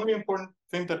the only important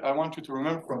thing that I want you to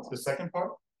remember from the second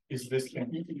part is this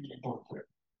thing over here.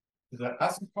 Is that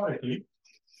asymptotically,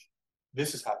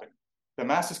 this is happening. The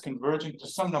mass is converging to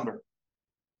some number.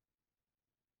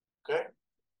 Okay,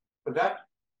 but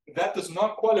that does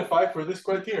not qualify for this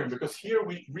criterion, because here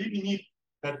we really need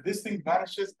that this thing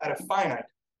vanishes at a finite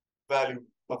value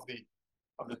of the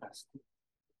of the density.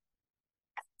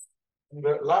 And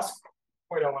the last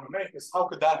point I want to make is how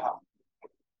could that happen?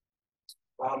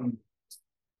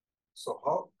 So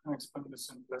how can I explain this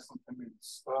in less than 10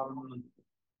 minutes?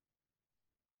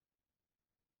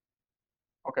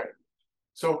 Okay,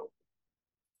 so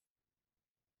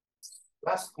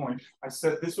last point, I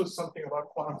said this was something about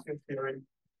quantum field theory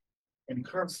in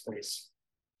curved space.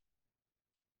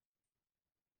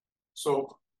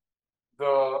 So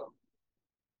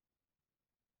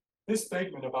this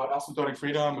statement about asymptotic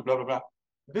freedom, blah, blah, blah,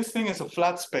 this thing is a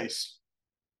flat space.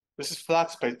 This is flat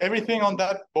space. Everything on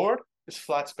that board is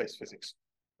flat space physics,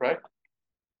 right?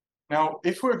 Now,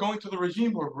 if we're going to the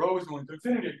regime where rho is going to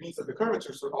infinity, it means that the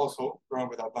curvatures are also rho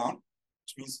without bound,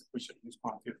 which means that we should use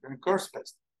quantum field theory in curved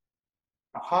space.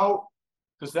 Now, how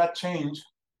does that change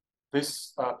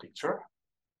this picture?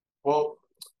 Well,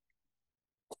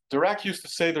 Dirac used to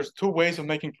say there's two ways of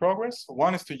making progress.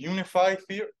 One is to unify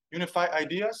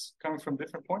ideas coming from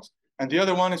different points, and the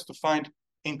other one is to find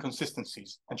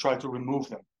inconsistencies and try to remove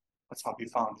them. That's how he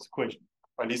found this equation,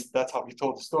 or at least that's how he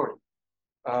told the story.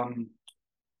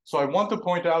 So I want to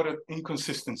point out an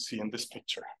inconsistency in this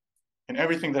picture, in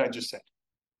everything that I just said.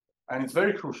 And it's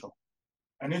very crucial.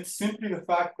 And it's simply the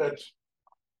fact that,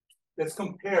 let's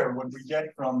compare what we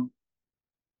get from,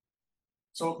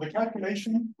 so the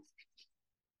calculation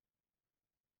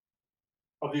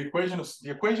of the equation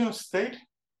of state,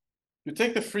 you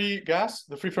take the free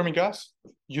Fermi gas,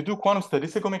 you do quantum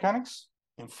statistical mechanics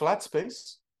in flat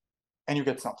space, and you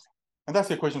get something. And that's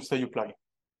the equation of state you plug in,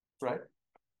 right?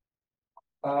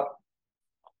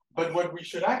 But what we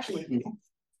should actually do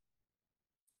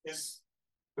is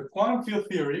the quantum field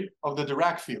theory of the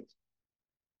Dirac field,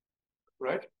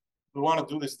 right? We want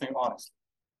to do this thing honestly.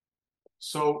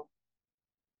 So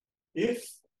if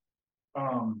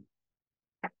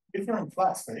you're in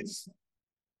flat space,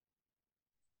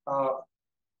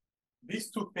 these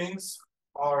two things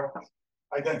are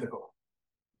identical.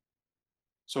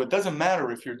 So it doesn't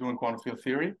matter if you're doing quantum field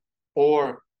theory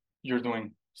or you're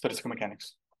doing statistical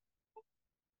mechanics.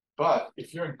 But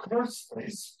if you're in curved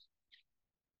space,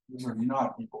 these are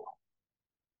not equal.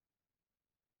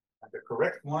 And the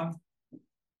correct one,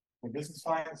 and this is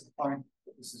fine, this is fine,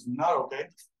 this is not okay.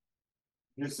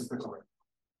 This is the correct.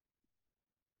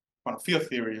 Quantum field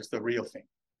theory is the real thing.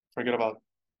 Forget about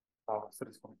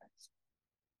statistical mechanics.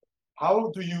 How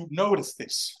do you notice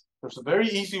this? There's a very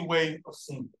easy way of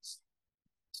seeing this.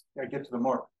 I get to the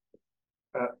more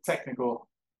technical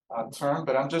term,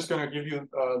 but I'm just going to give you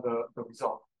the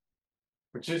result,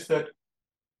 which is that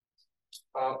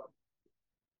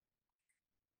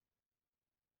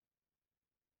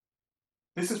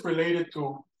this is related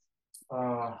to,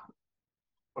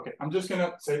 okay, I'm just going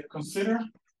to say, consider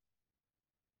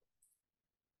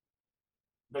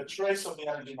the trace of the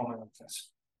energy momentum tensor.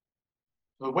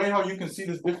 The way how you can see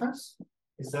this difference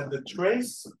is that the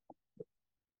trace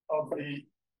of the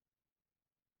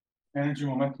energy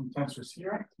momentum tensors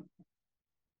here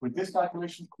with this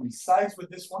calculation coincides with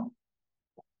this one.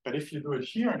 But if you do it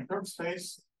here in curved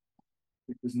space,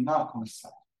 it does not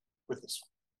coincide with this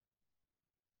one.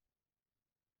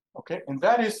 Okay, and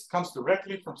that comes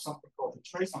directly from something called the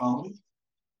trace anomaly.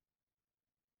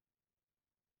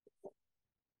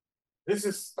 This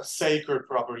is a sacred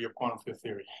property of quantum field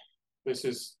theory.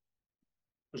 There's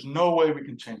no way we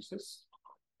can change this.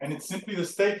 And it's simply the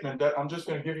statement that I'm just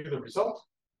going to give you the result.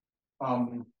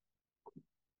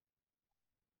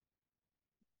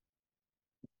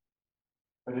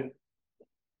 But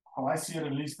how I see it,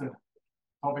 at least the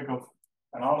topic of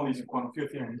anomalies in quantum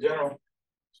field theory in general,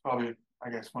 is probably,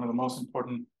 I guess, one of the most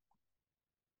important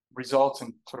results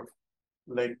in sort of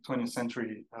late 20th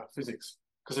century physics,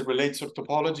 because it relates sort of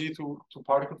topology to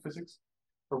particle physics.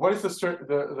 But what is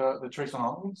the trace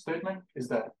anomaly statement? Is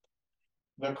that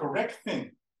the correct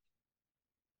thing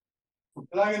to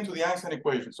plug into the Einstein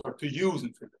equations or to use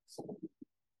in physics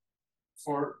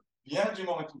for the energy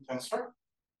momentum tensor,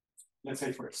 let's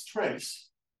say for its trace.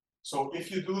 So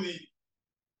if you do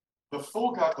the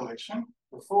full calculation,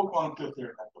 the full quantum field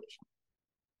theory calculation,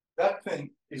 that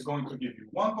thing is going to give you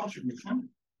one contribution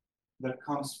that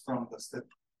comes from the step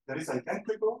that is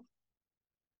identical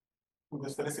to the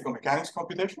statistical mechanics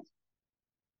computation,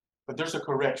 but there's a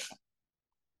correction.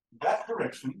 That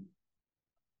correction,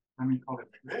 let me call it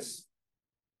like this.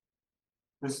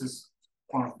 This is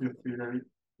quantum field theory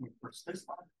for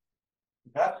space-time.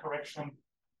 That correction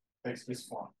takes this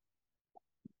form.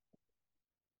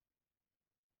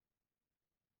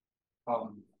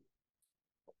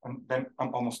 And then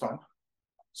I'm almost done.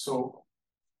 So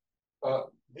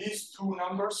these two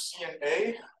numbers, C and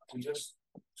A, are just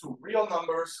two real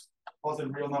numbers,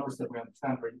 positive real numbers that we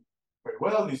understand Very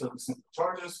well, these are the simple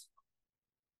charges.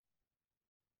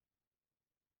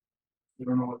 You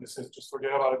don't know what this is, just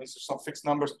forget about it. These are some fixed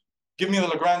numbers. Give me the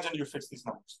Lagrangian, you fix these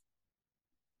numbers.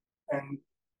 And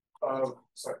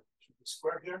sorry,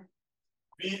 square here.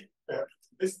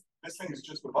 This thing is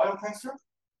just the Weyl tensor,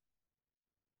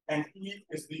 and E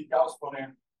is the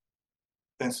Gauss-Bonnet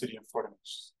density in 4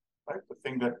 dimensions, right? The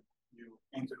thing that you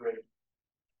integrate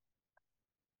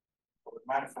over the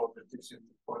manifold that gives you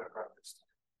the Euler characteristic.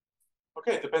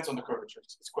 Okay, it depends on the curvature.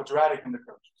 It's quadratic in the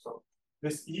curvature. So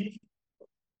this E,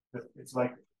 it's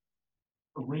like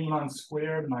Riemann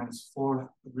squared minus 4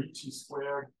 Ricci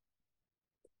squared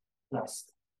plus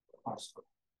R squared.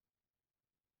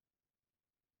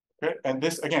 Okay, and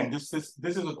this again, this is a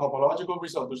topological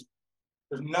result. There's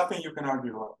nothing you can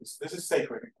argue about this. This is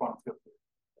sacred in quantum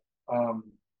field.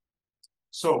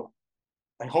 So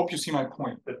I hope you see my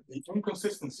point, that the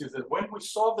inconsistency is that when we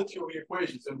solve the theory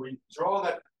equations and we draw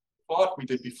that plot we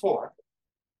did before,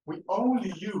 we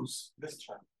only use this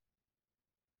term.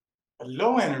 At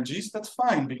low energies, that's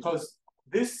fine, because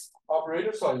this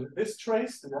operator, sorry, this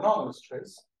trace, the anomalous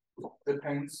trace,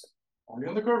 depends only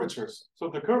on the curvatures. So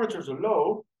if the curvatures are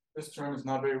low, this term is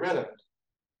not very relevant.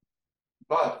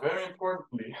 But very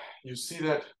importantly, you see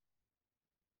that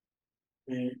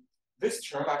this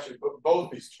term, actually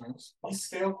both these terms, these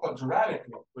scale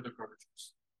quadratically with the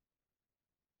curvatures.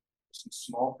 Some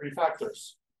small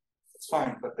prefactors, it's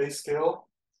fine, but they scale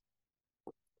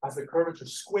as the curvature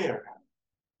squared.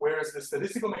 Whereas the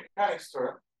statistical mechanics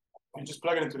term, you just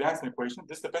plug it into the Einstein equation,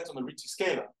 this depends on the Ricci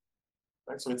scalar,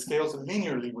 right? So it scales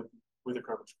linearly with the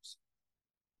curvatures.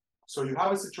 So you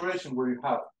have a situation where you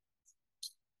have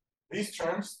these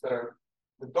terms that are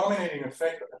the dominating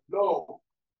effect at low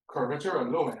curvature or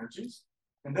low energies.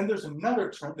 And then there's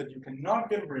another term that you cannot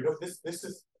get rid of. This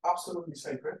is absolutely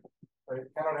sacred. I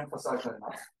cannot emphasize that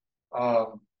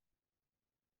enough.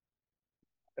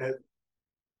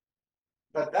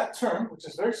 But that term, which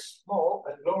is very small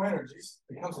at low energies,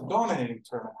 becomes a dominating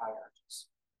term at high energies.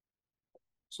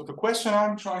 So the question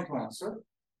I'm trying to answer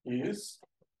is,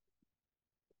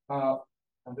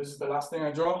 and this is the last thing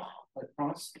I draw, I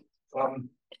promise.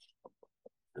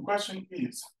 The question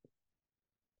is,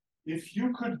 if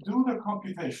you could do the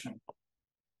computation,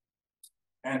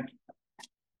 and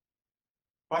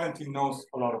Valentin knows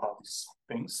a lot about these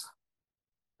things,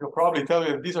 he'll probably tell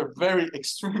you that these are very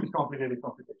extremely complicated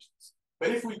computations. But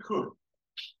if we could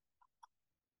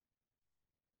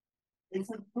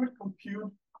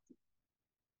compute,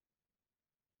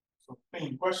 so the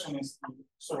main question is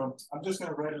sort of, I'm just going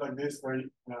to write it like this very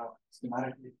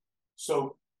schematically.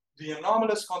 So the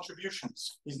anomalous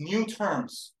contributions, these new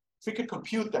terms, if we could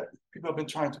compute that, people have been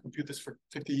trying to compute this for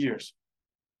 50 years.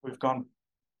 We've gotten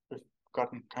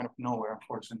kind of nowhere,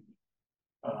 unfortunately.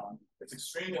 It's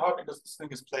extremely hard because this thing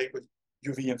is plagued with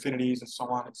UV infinities and so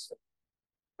on.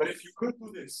 But if you could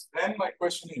do this, then my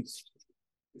question is,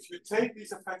 if you take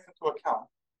these effects into account,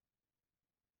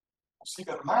 you see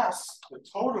the mass, the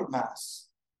total mass,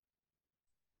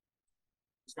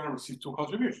 is going to receive 2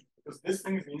 contributions, because this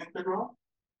thing is the integral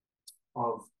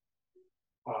of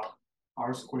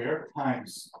R squared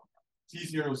times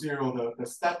T00, the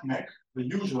stat mech, the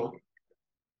usual,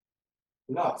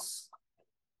 plus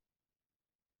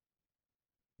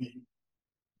the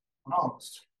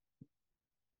anomalous.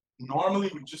 Normally,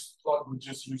 we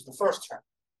just use the first term,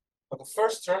 but the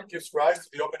first term gives rise to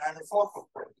the Oppenheimer fault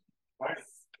equation, right?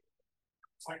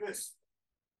 It's like this.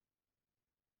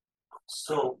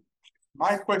 So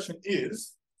my question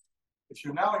is, if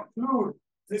you now include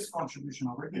this contribution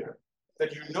over here,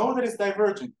 that you know that it's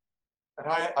divergent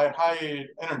at high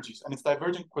energies, and it's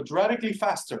divergent quadratically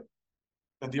faster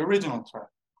than the original term,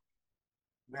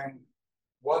 then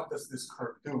what does this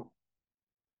curve do?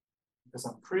 Because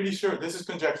I'm pretty sure this is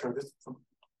conjecture. This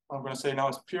I'm going to say now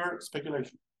is pure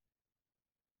speculation.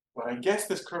 What I guess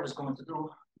this curve is going to do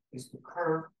is to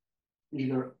curve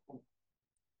either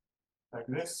like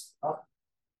this, up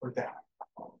or down.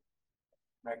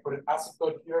 And I put an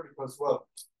asymptote here because, well,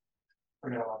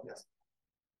 forget about this.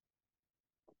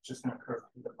 It's just going to curve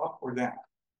either up or down.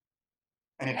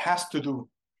 And it has to do,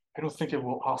 I don't think it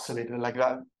will oscillate like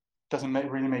that. It doesn't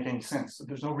really make any sense. So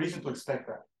there's no reason to expect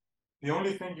that. The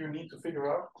only thing you need to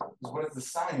figure out is what is the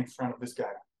sign in front of this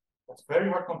guy. That's very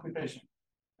hard computation.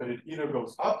 But it either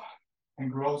goes up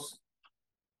and grows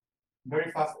very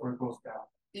fast or it goes down.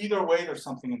 Either way, there's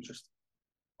something interesting,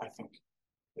 I think.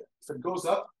 Yeah. If it goes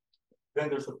up, then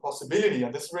there's a possibility,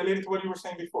 and this is related to what you were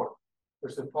saying before.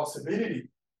 There's a possibility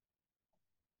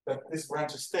that this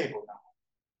branch is stable now.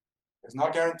 It's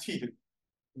not guaranteed.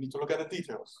 You need to look at the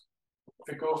details.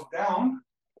 If it goes down,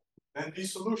 then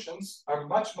these solutions are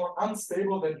much more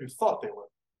unstable than you thought they were.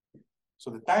 So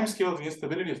the time scale of the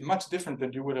instability is much different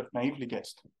than you would have naively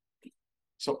guessed.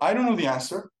 So I don't know the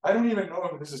answer. I don't even know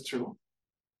if this is true.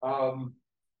 I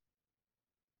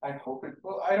hope it,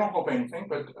 well, I don't hope anything,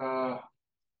 but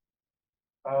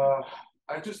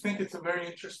I just think it's a very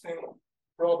interesting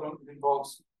problem. It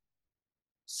involves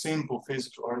simple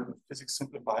physics, or physics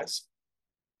simplifies.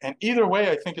 And either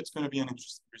way, I think it's going to be an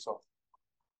interesting result.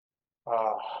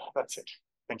 That's it.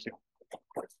 Thank you.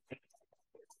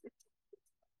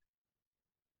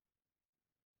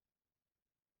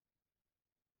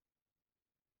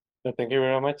 So thank you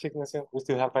very much, Ignacio. We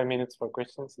still have 5 minutes for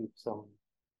questions if someone's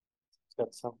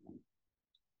got some.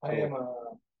 I am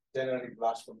generally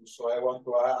blasphemous, so I want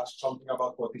to ask something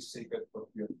about what is sacred for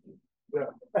QFT.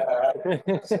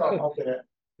 It's not the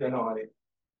anomaly.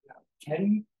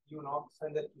 Can you not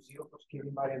send it to zero for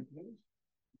scaling variant units?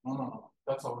 No.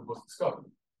 That's how it was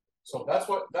discovered. So that's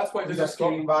why this is a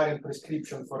scaling variant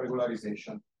prescription for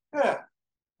regularization. Yeah.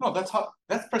 No, that's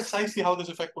precisely how this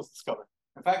effect was discovered.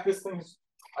 In fact, this thing is,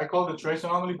 I call it the trace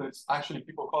anomaly, but it's actually,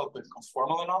 people call it the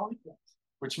conformal anomaly,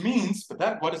 which means,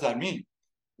 what does that mean?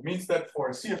 It means that for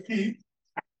a CFT,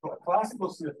 a classical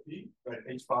CFT, right,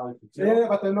 H5 to 0. Yeah,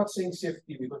 but I'm not saying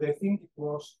CFT because I think it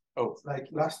was like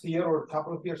last year or a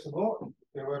couple of years ago,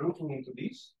 they were looking into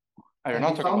this. And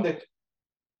they found that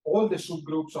all the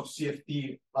subgroups of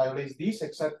CFT violate this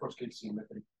except for scale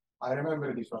symmetry. I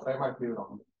remember this, but I might be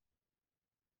wrong.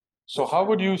 So how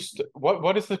would you,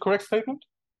 what is the correct statement?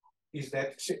 Is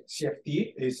that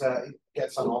CFT is it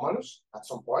gets anomalous at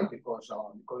some point because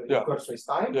it occurs phase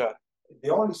time. Yeah. The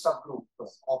only subgroup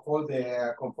of all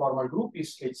the conformal group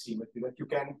is scale symmetry, that you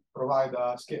can provide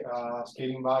a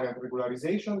scaling variant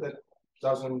regularization that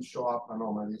doesn't show up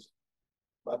anomalies.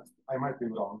 But I might be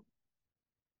wrong.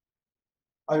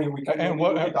 I mean, we can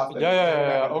look it after.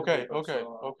 Okay.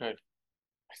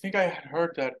 I think I had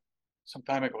heard that some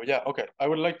time ago. Yeah, okay. I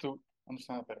would like to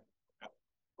understand that better.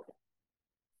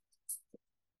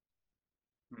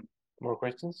 More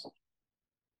questions?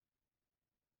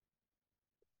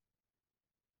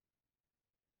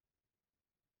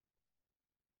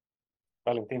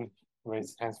 Valentin,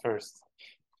 raise hands first.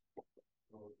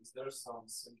 So is there some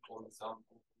simple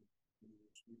example in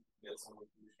which we get some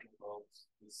information about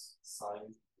this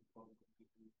sign?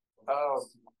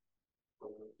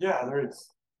 Yeah, there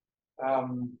is.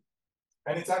 And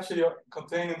it's actually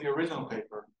contained in the original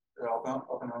paper,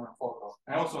 Oppenheimer and Volkov,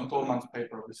 and also in Tolman's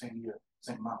paper of the same year,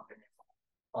 same month.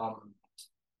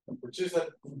 Which is that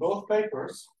in both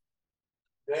papers,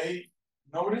 they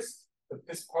noticed that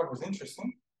this part was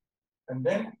interesting, and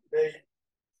then they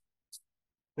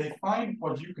find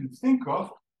what you can think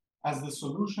of as the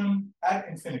solution at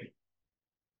infinity.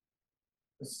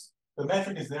 The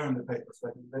metric is there in the papers.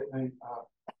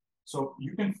 So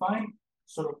you can find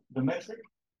sort of the metric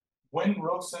when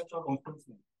rho central on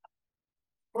infinity.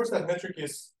 Of course, that metric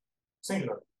is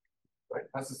singular, right?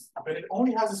 But it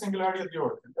only has a singularity at the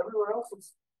origin. Everywhere else,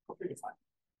 it's completely fine.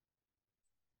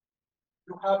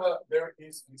 There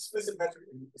is an explicit metric,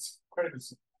 it's incredibly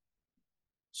simple.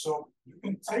 So you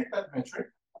can take that metric,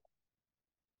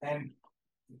 and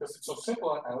because it's so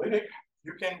simple and analytic,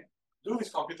 you can do this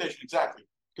computation exactly,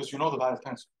 because you know the Weyl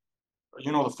tensor,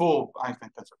 you know the full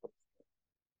Einstein tensor.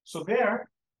 So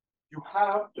there, you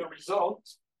have the result.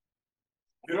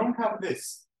 You don't have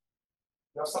this.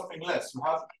 You have something less. You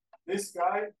have this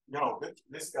guy,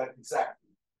 this guy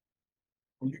exactly.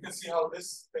 And you can see how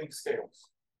this thing scales.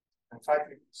 In fact,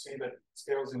 you can see that it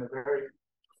scales in a very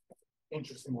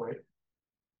interesting way.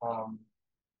 I'll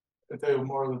tell you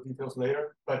more of the details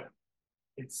later, but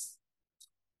it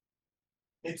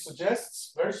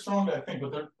suggests very strongly, I think,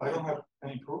 but I don't have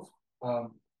any proof,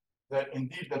 that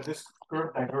indeed that this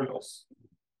curve diverges.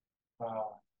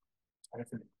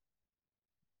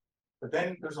 But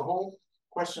then there's a whole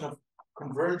question of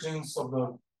convergence of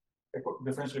the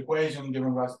differential equation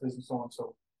given rise to this and so on.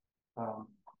 So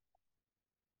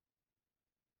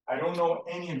I don't know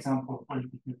any example of how you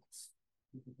could do this.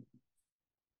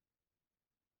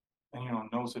 Anyone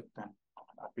knows it, then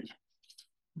happy.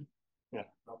 Yeah.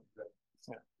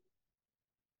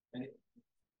 And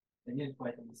you didn't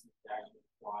quite understand actually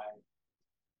why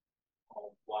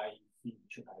you think it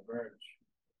should diverge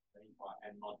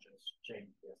and not just change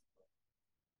this.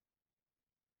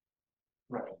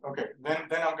 Right. Okay. Then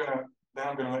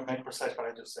I'm gonna make precise what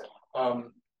I just said.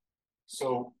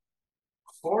 So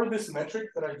for this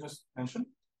metric that I just mentioned,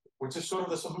 which is sort of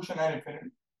the solution at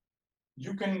infinity,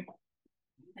 you can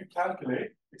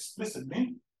calculate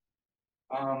explicitly.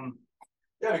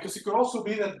 Because it could also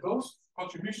be that those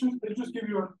contributions, they just give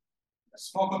you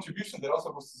small contribution that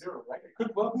also goes to zero, right? It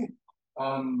could well be.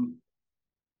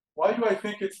 Why do I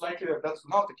think it's likely that that's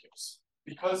not the case?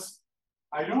 Because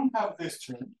I don't have this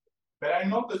term, but I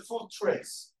know the full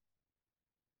trace.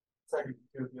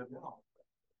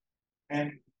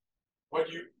 And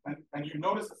what you and you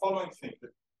notice the following thing: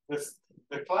 that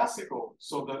the classical,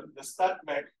 so the stat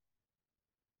mech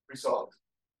result,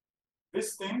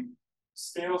 this thing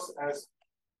scales as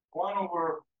 1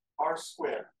 over r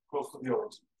squared close to the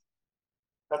origin.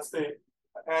 That's the,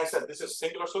 and I said this is a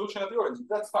singular solution at the origin.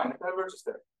 That's fine, it diverges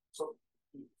there. So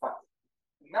fine.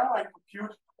 Now I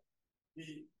compute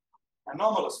the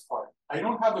anomalous part. I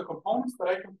don't have the components, but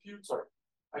I compute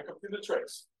the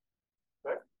trace.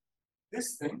 Right?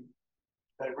 This thing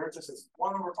diverges as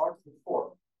 1 over r to the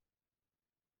 4.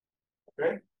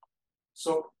 Okay?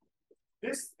 So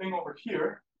this thing over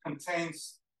here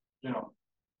contains,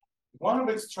 one of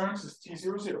its terms is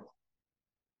t00.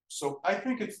 So I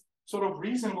think it's sort of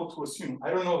reasonable to assume, I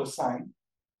don't know the sign,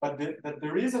 but that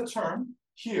there is a term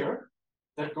here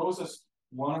that goes as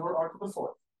 1 over r to the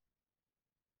 4th.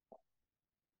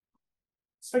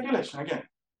 Speculation again.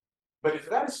 But if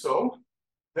that is so,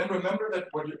 then remember that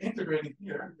when you're integrating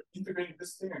here, you're integrating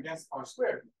this thing against r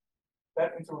squared.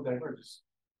 That integral diverges.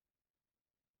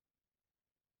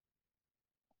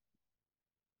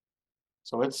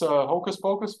 So it's hocus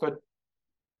pocus, but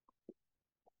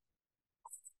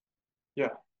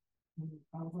yeah.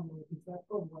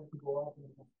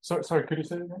 Sorry, could you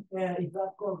say it again? Yeah, if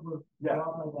that curve would Yeah, go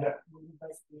up like yeah. that, would you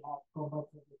basically have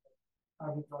converted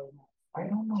arbitrary mass? I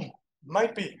don't know.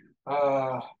 Might be.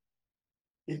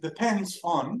 It depends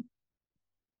on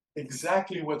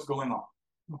exactly what's going on.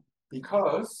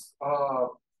 Because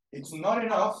it's not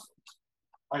enough.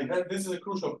 This is a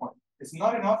crucial point. It's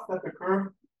not enough that the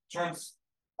curve turns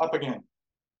up again.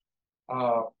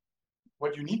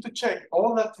 What you need to check,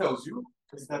 all that tells you,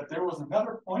 is that there was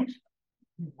another point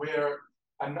where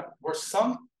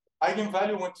some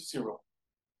eigenvalue went to 0.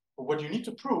 But what you need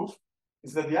to prove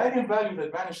is that the eigenvalue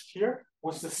that vanished here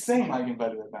was the same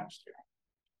eigenvalue that vanished here.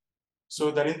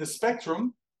 So that in the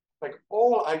spectrum, like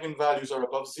all eigenvalues are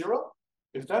above 0.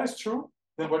 If that is true,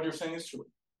 then what you're saying is true.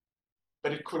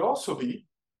 But it could also be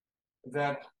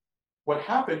that what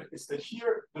happened is that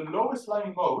here, the lowest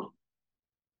lying mode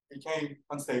became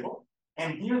unstable,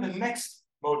 and here the next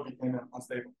mode became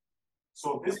unstable.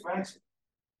 So this branch,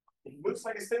 it looks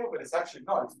like it's stable, but it's actually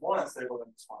not. It's more unstable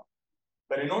than this one.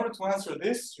 But in order to answer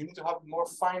this, you need to have more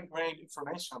fine-grained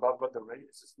information about what the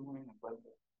radius is doing and whether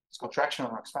it's contraction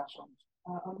or expansion.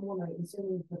 I'm wondering, instead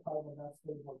of the fact that that's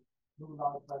stable, ruled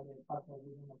out by the fact that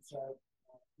we didn't observe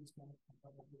this kind of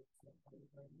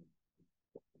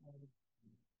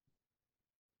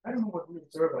I don't know what we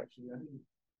observe actually. I mean,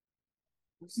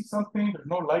 we see something, there's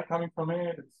no light coming from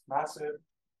it, it's massive.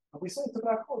 And we say it's a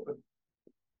black hole, but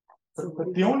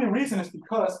the only reason is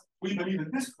because we believe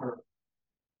in this curve.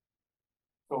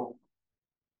 So,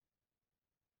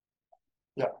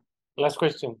 yeah. Last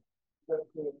question. That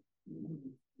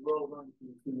roll on to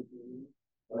infinity.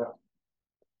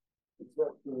 Is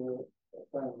that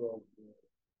kind of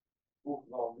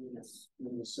Buchdahl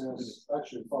in the sense,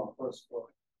 actually found first by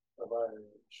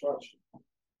Schwarzschild.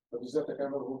 But is that the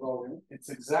kind of Buchdahl limit? It's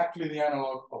exactly the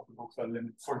analog of the Buchdahl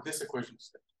limit for this equation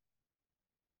state.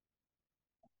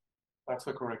 That's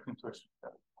the correct intuition.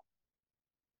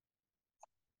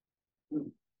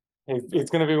 It's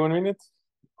going to be 1 minute.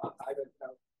 I don't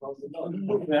have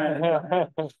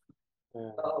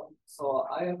so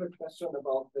I have a question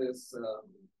about this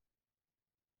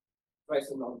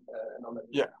trace anomaly.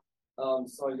 Yeah.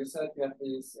 So you said you have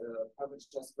these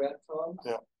curvature squared terms.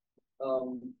 Yeah.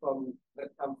 That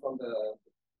come from the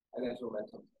energy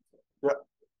momentum. Yeah.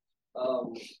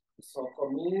 So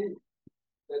for me,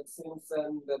 it seems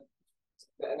then that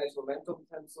the energy momentum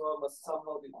tensor must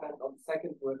somehow depend on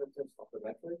second derivatives of the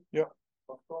metric. Yeah.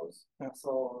 Of course. Yeah.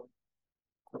 So,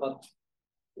 but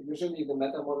usually the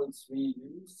meta models we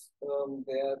use,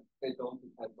 they don't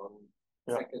depend on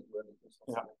second derivatives of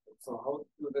the metric. So how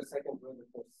do the second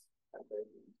derivatives can they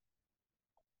be?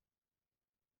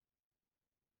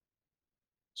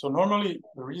 So normally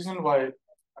the reason why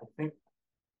I think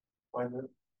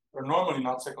they're normally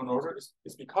not second order is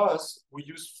because we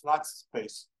use flat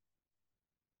space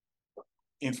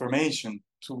information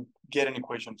to get an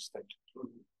equation state.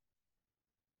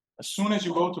 As soon as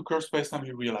you go to curved spacetime,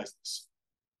 you realize this.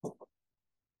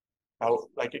 Now,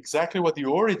 like exactly what the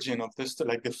origin of this,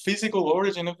 like the physical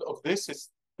origin of this is,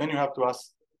 then you have to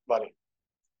ask about it.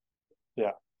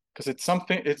 Yeah, because it's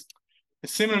something, it's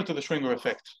similar to the Schwinger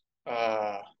effect.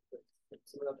 To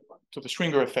the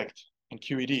Schwinger effect in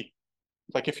QED.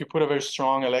 Like if you put a very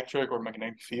strong electric or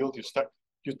magnetic field,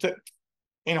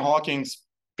 in Hawking's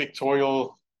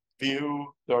pictorial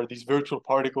view, there are these virtual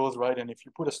particles, right? And if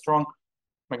you put a strong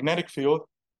magnetic field,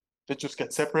 they just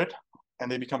get separate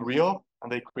and they become real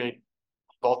and they create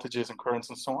voltages and currents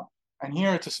and so on. And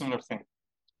here it's a similar thing.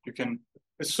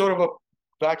 It's sort of a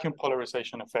vacuum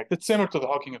polarization effect. It's similar to the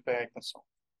Hawking effect and so on.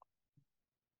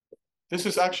 This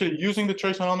is actually using the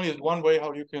trace anomaly is one way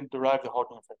how you can derive the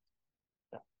Hawking effect.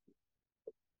 Yeah.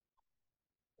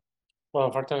 Well,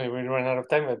 unfortunately, we ran out of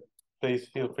time, but please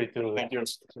feel free to. Thank you.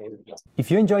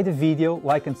 If you enjoyed the video,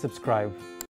 like and subscribe.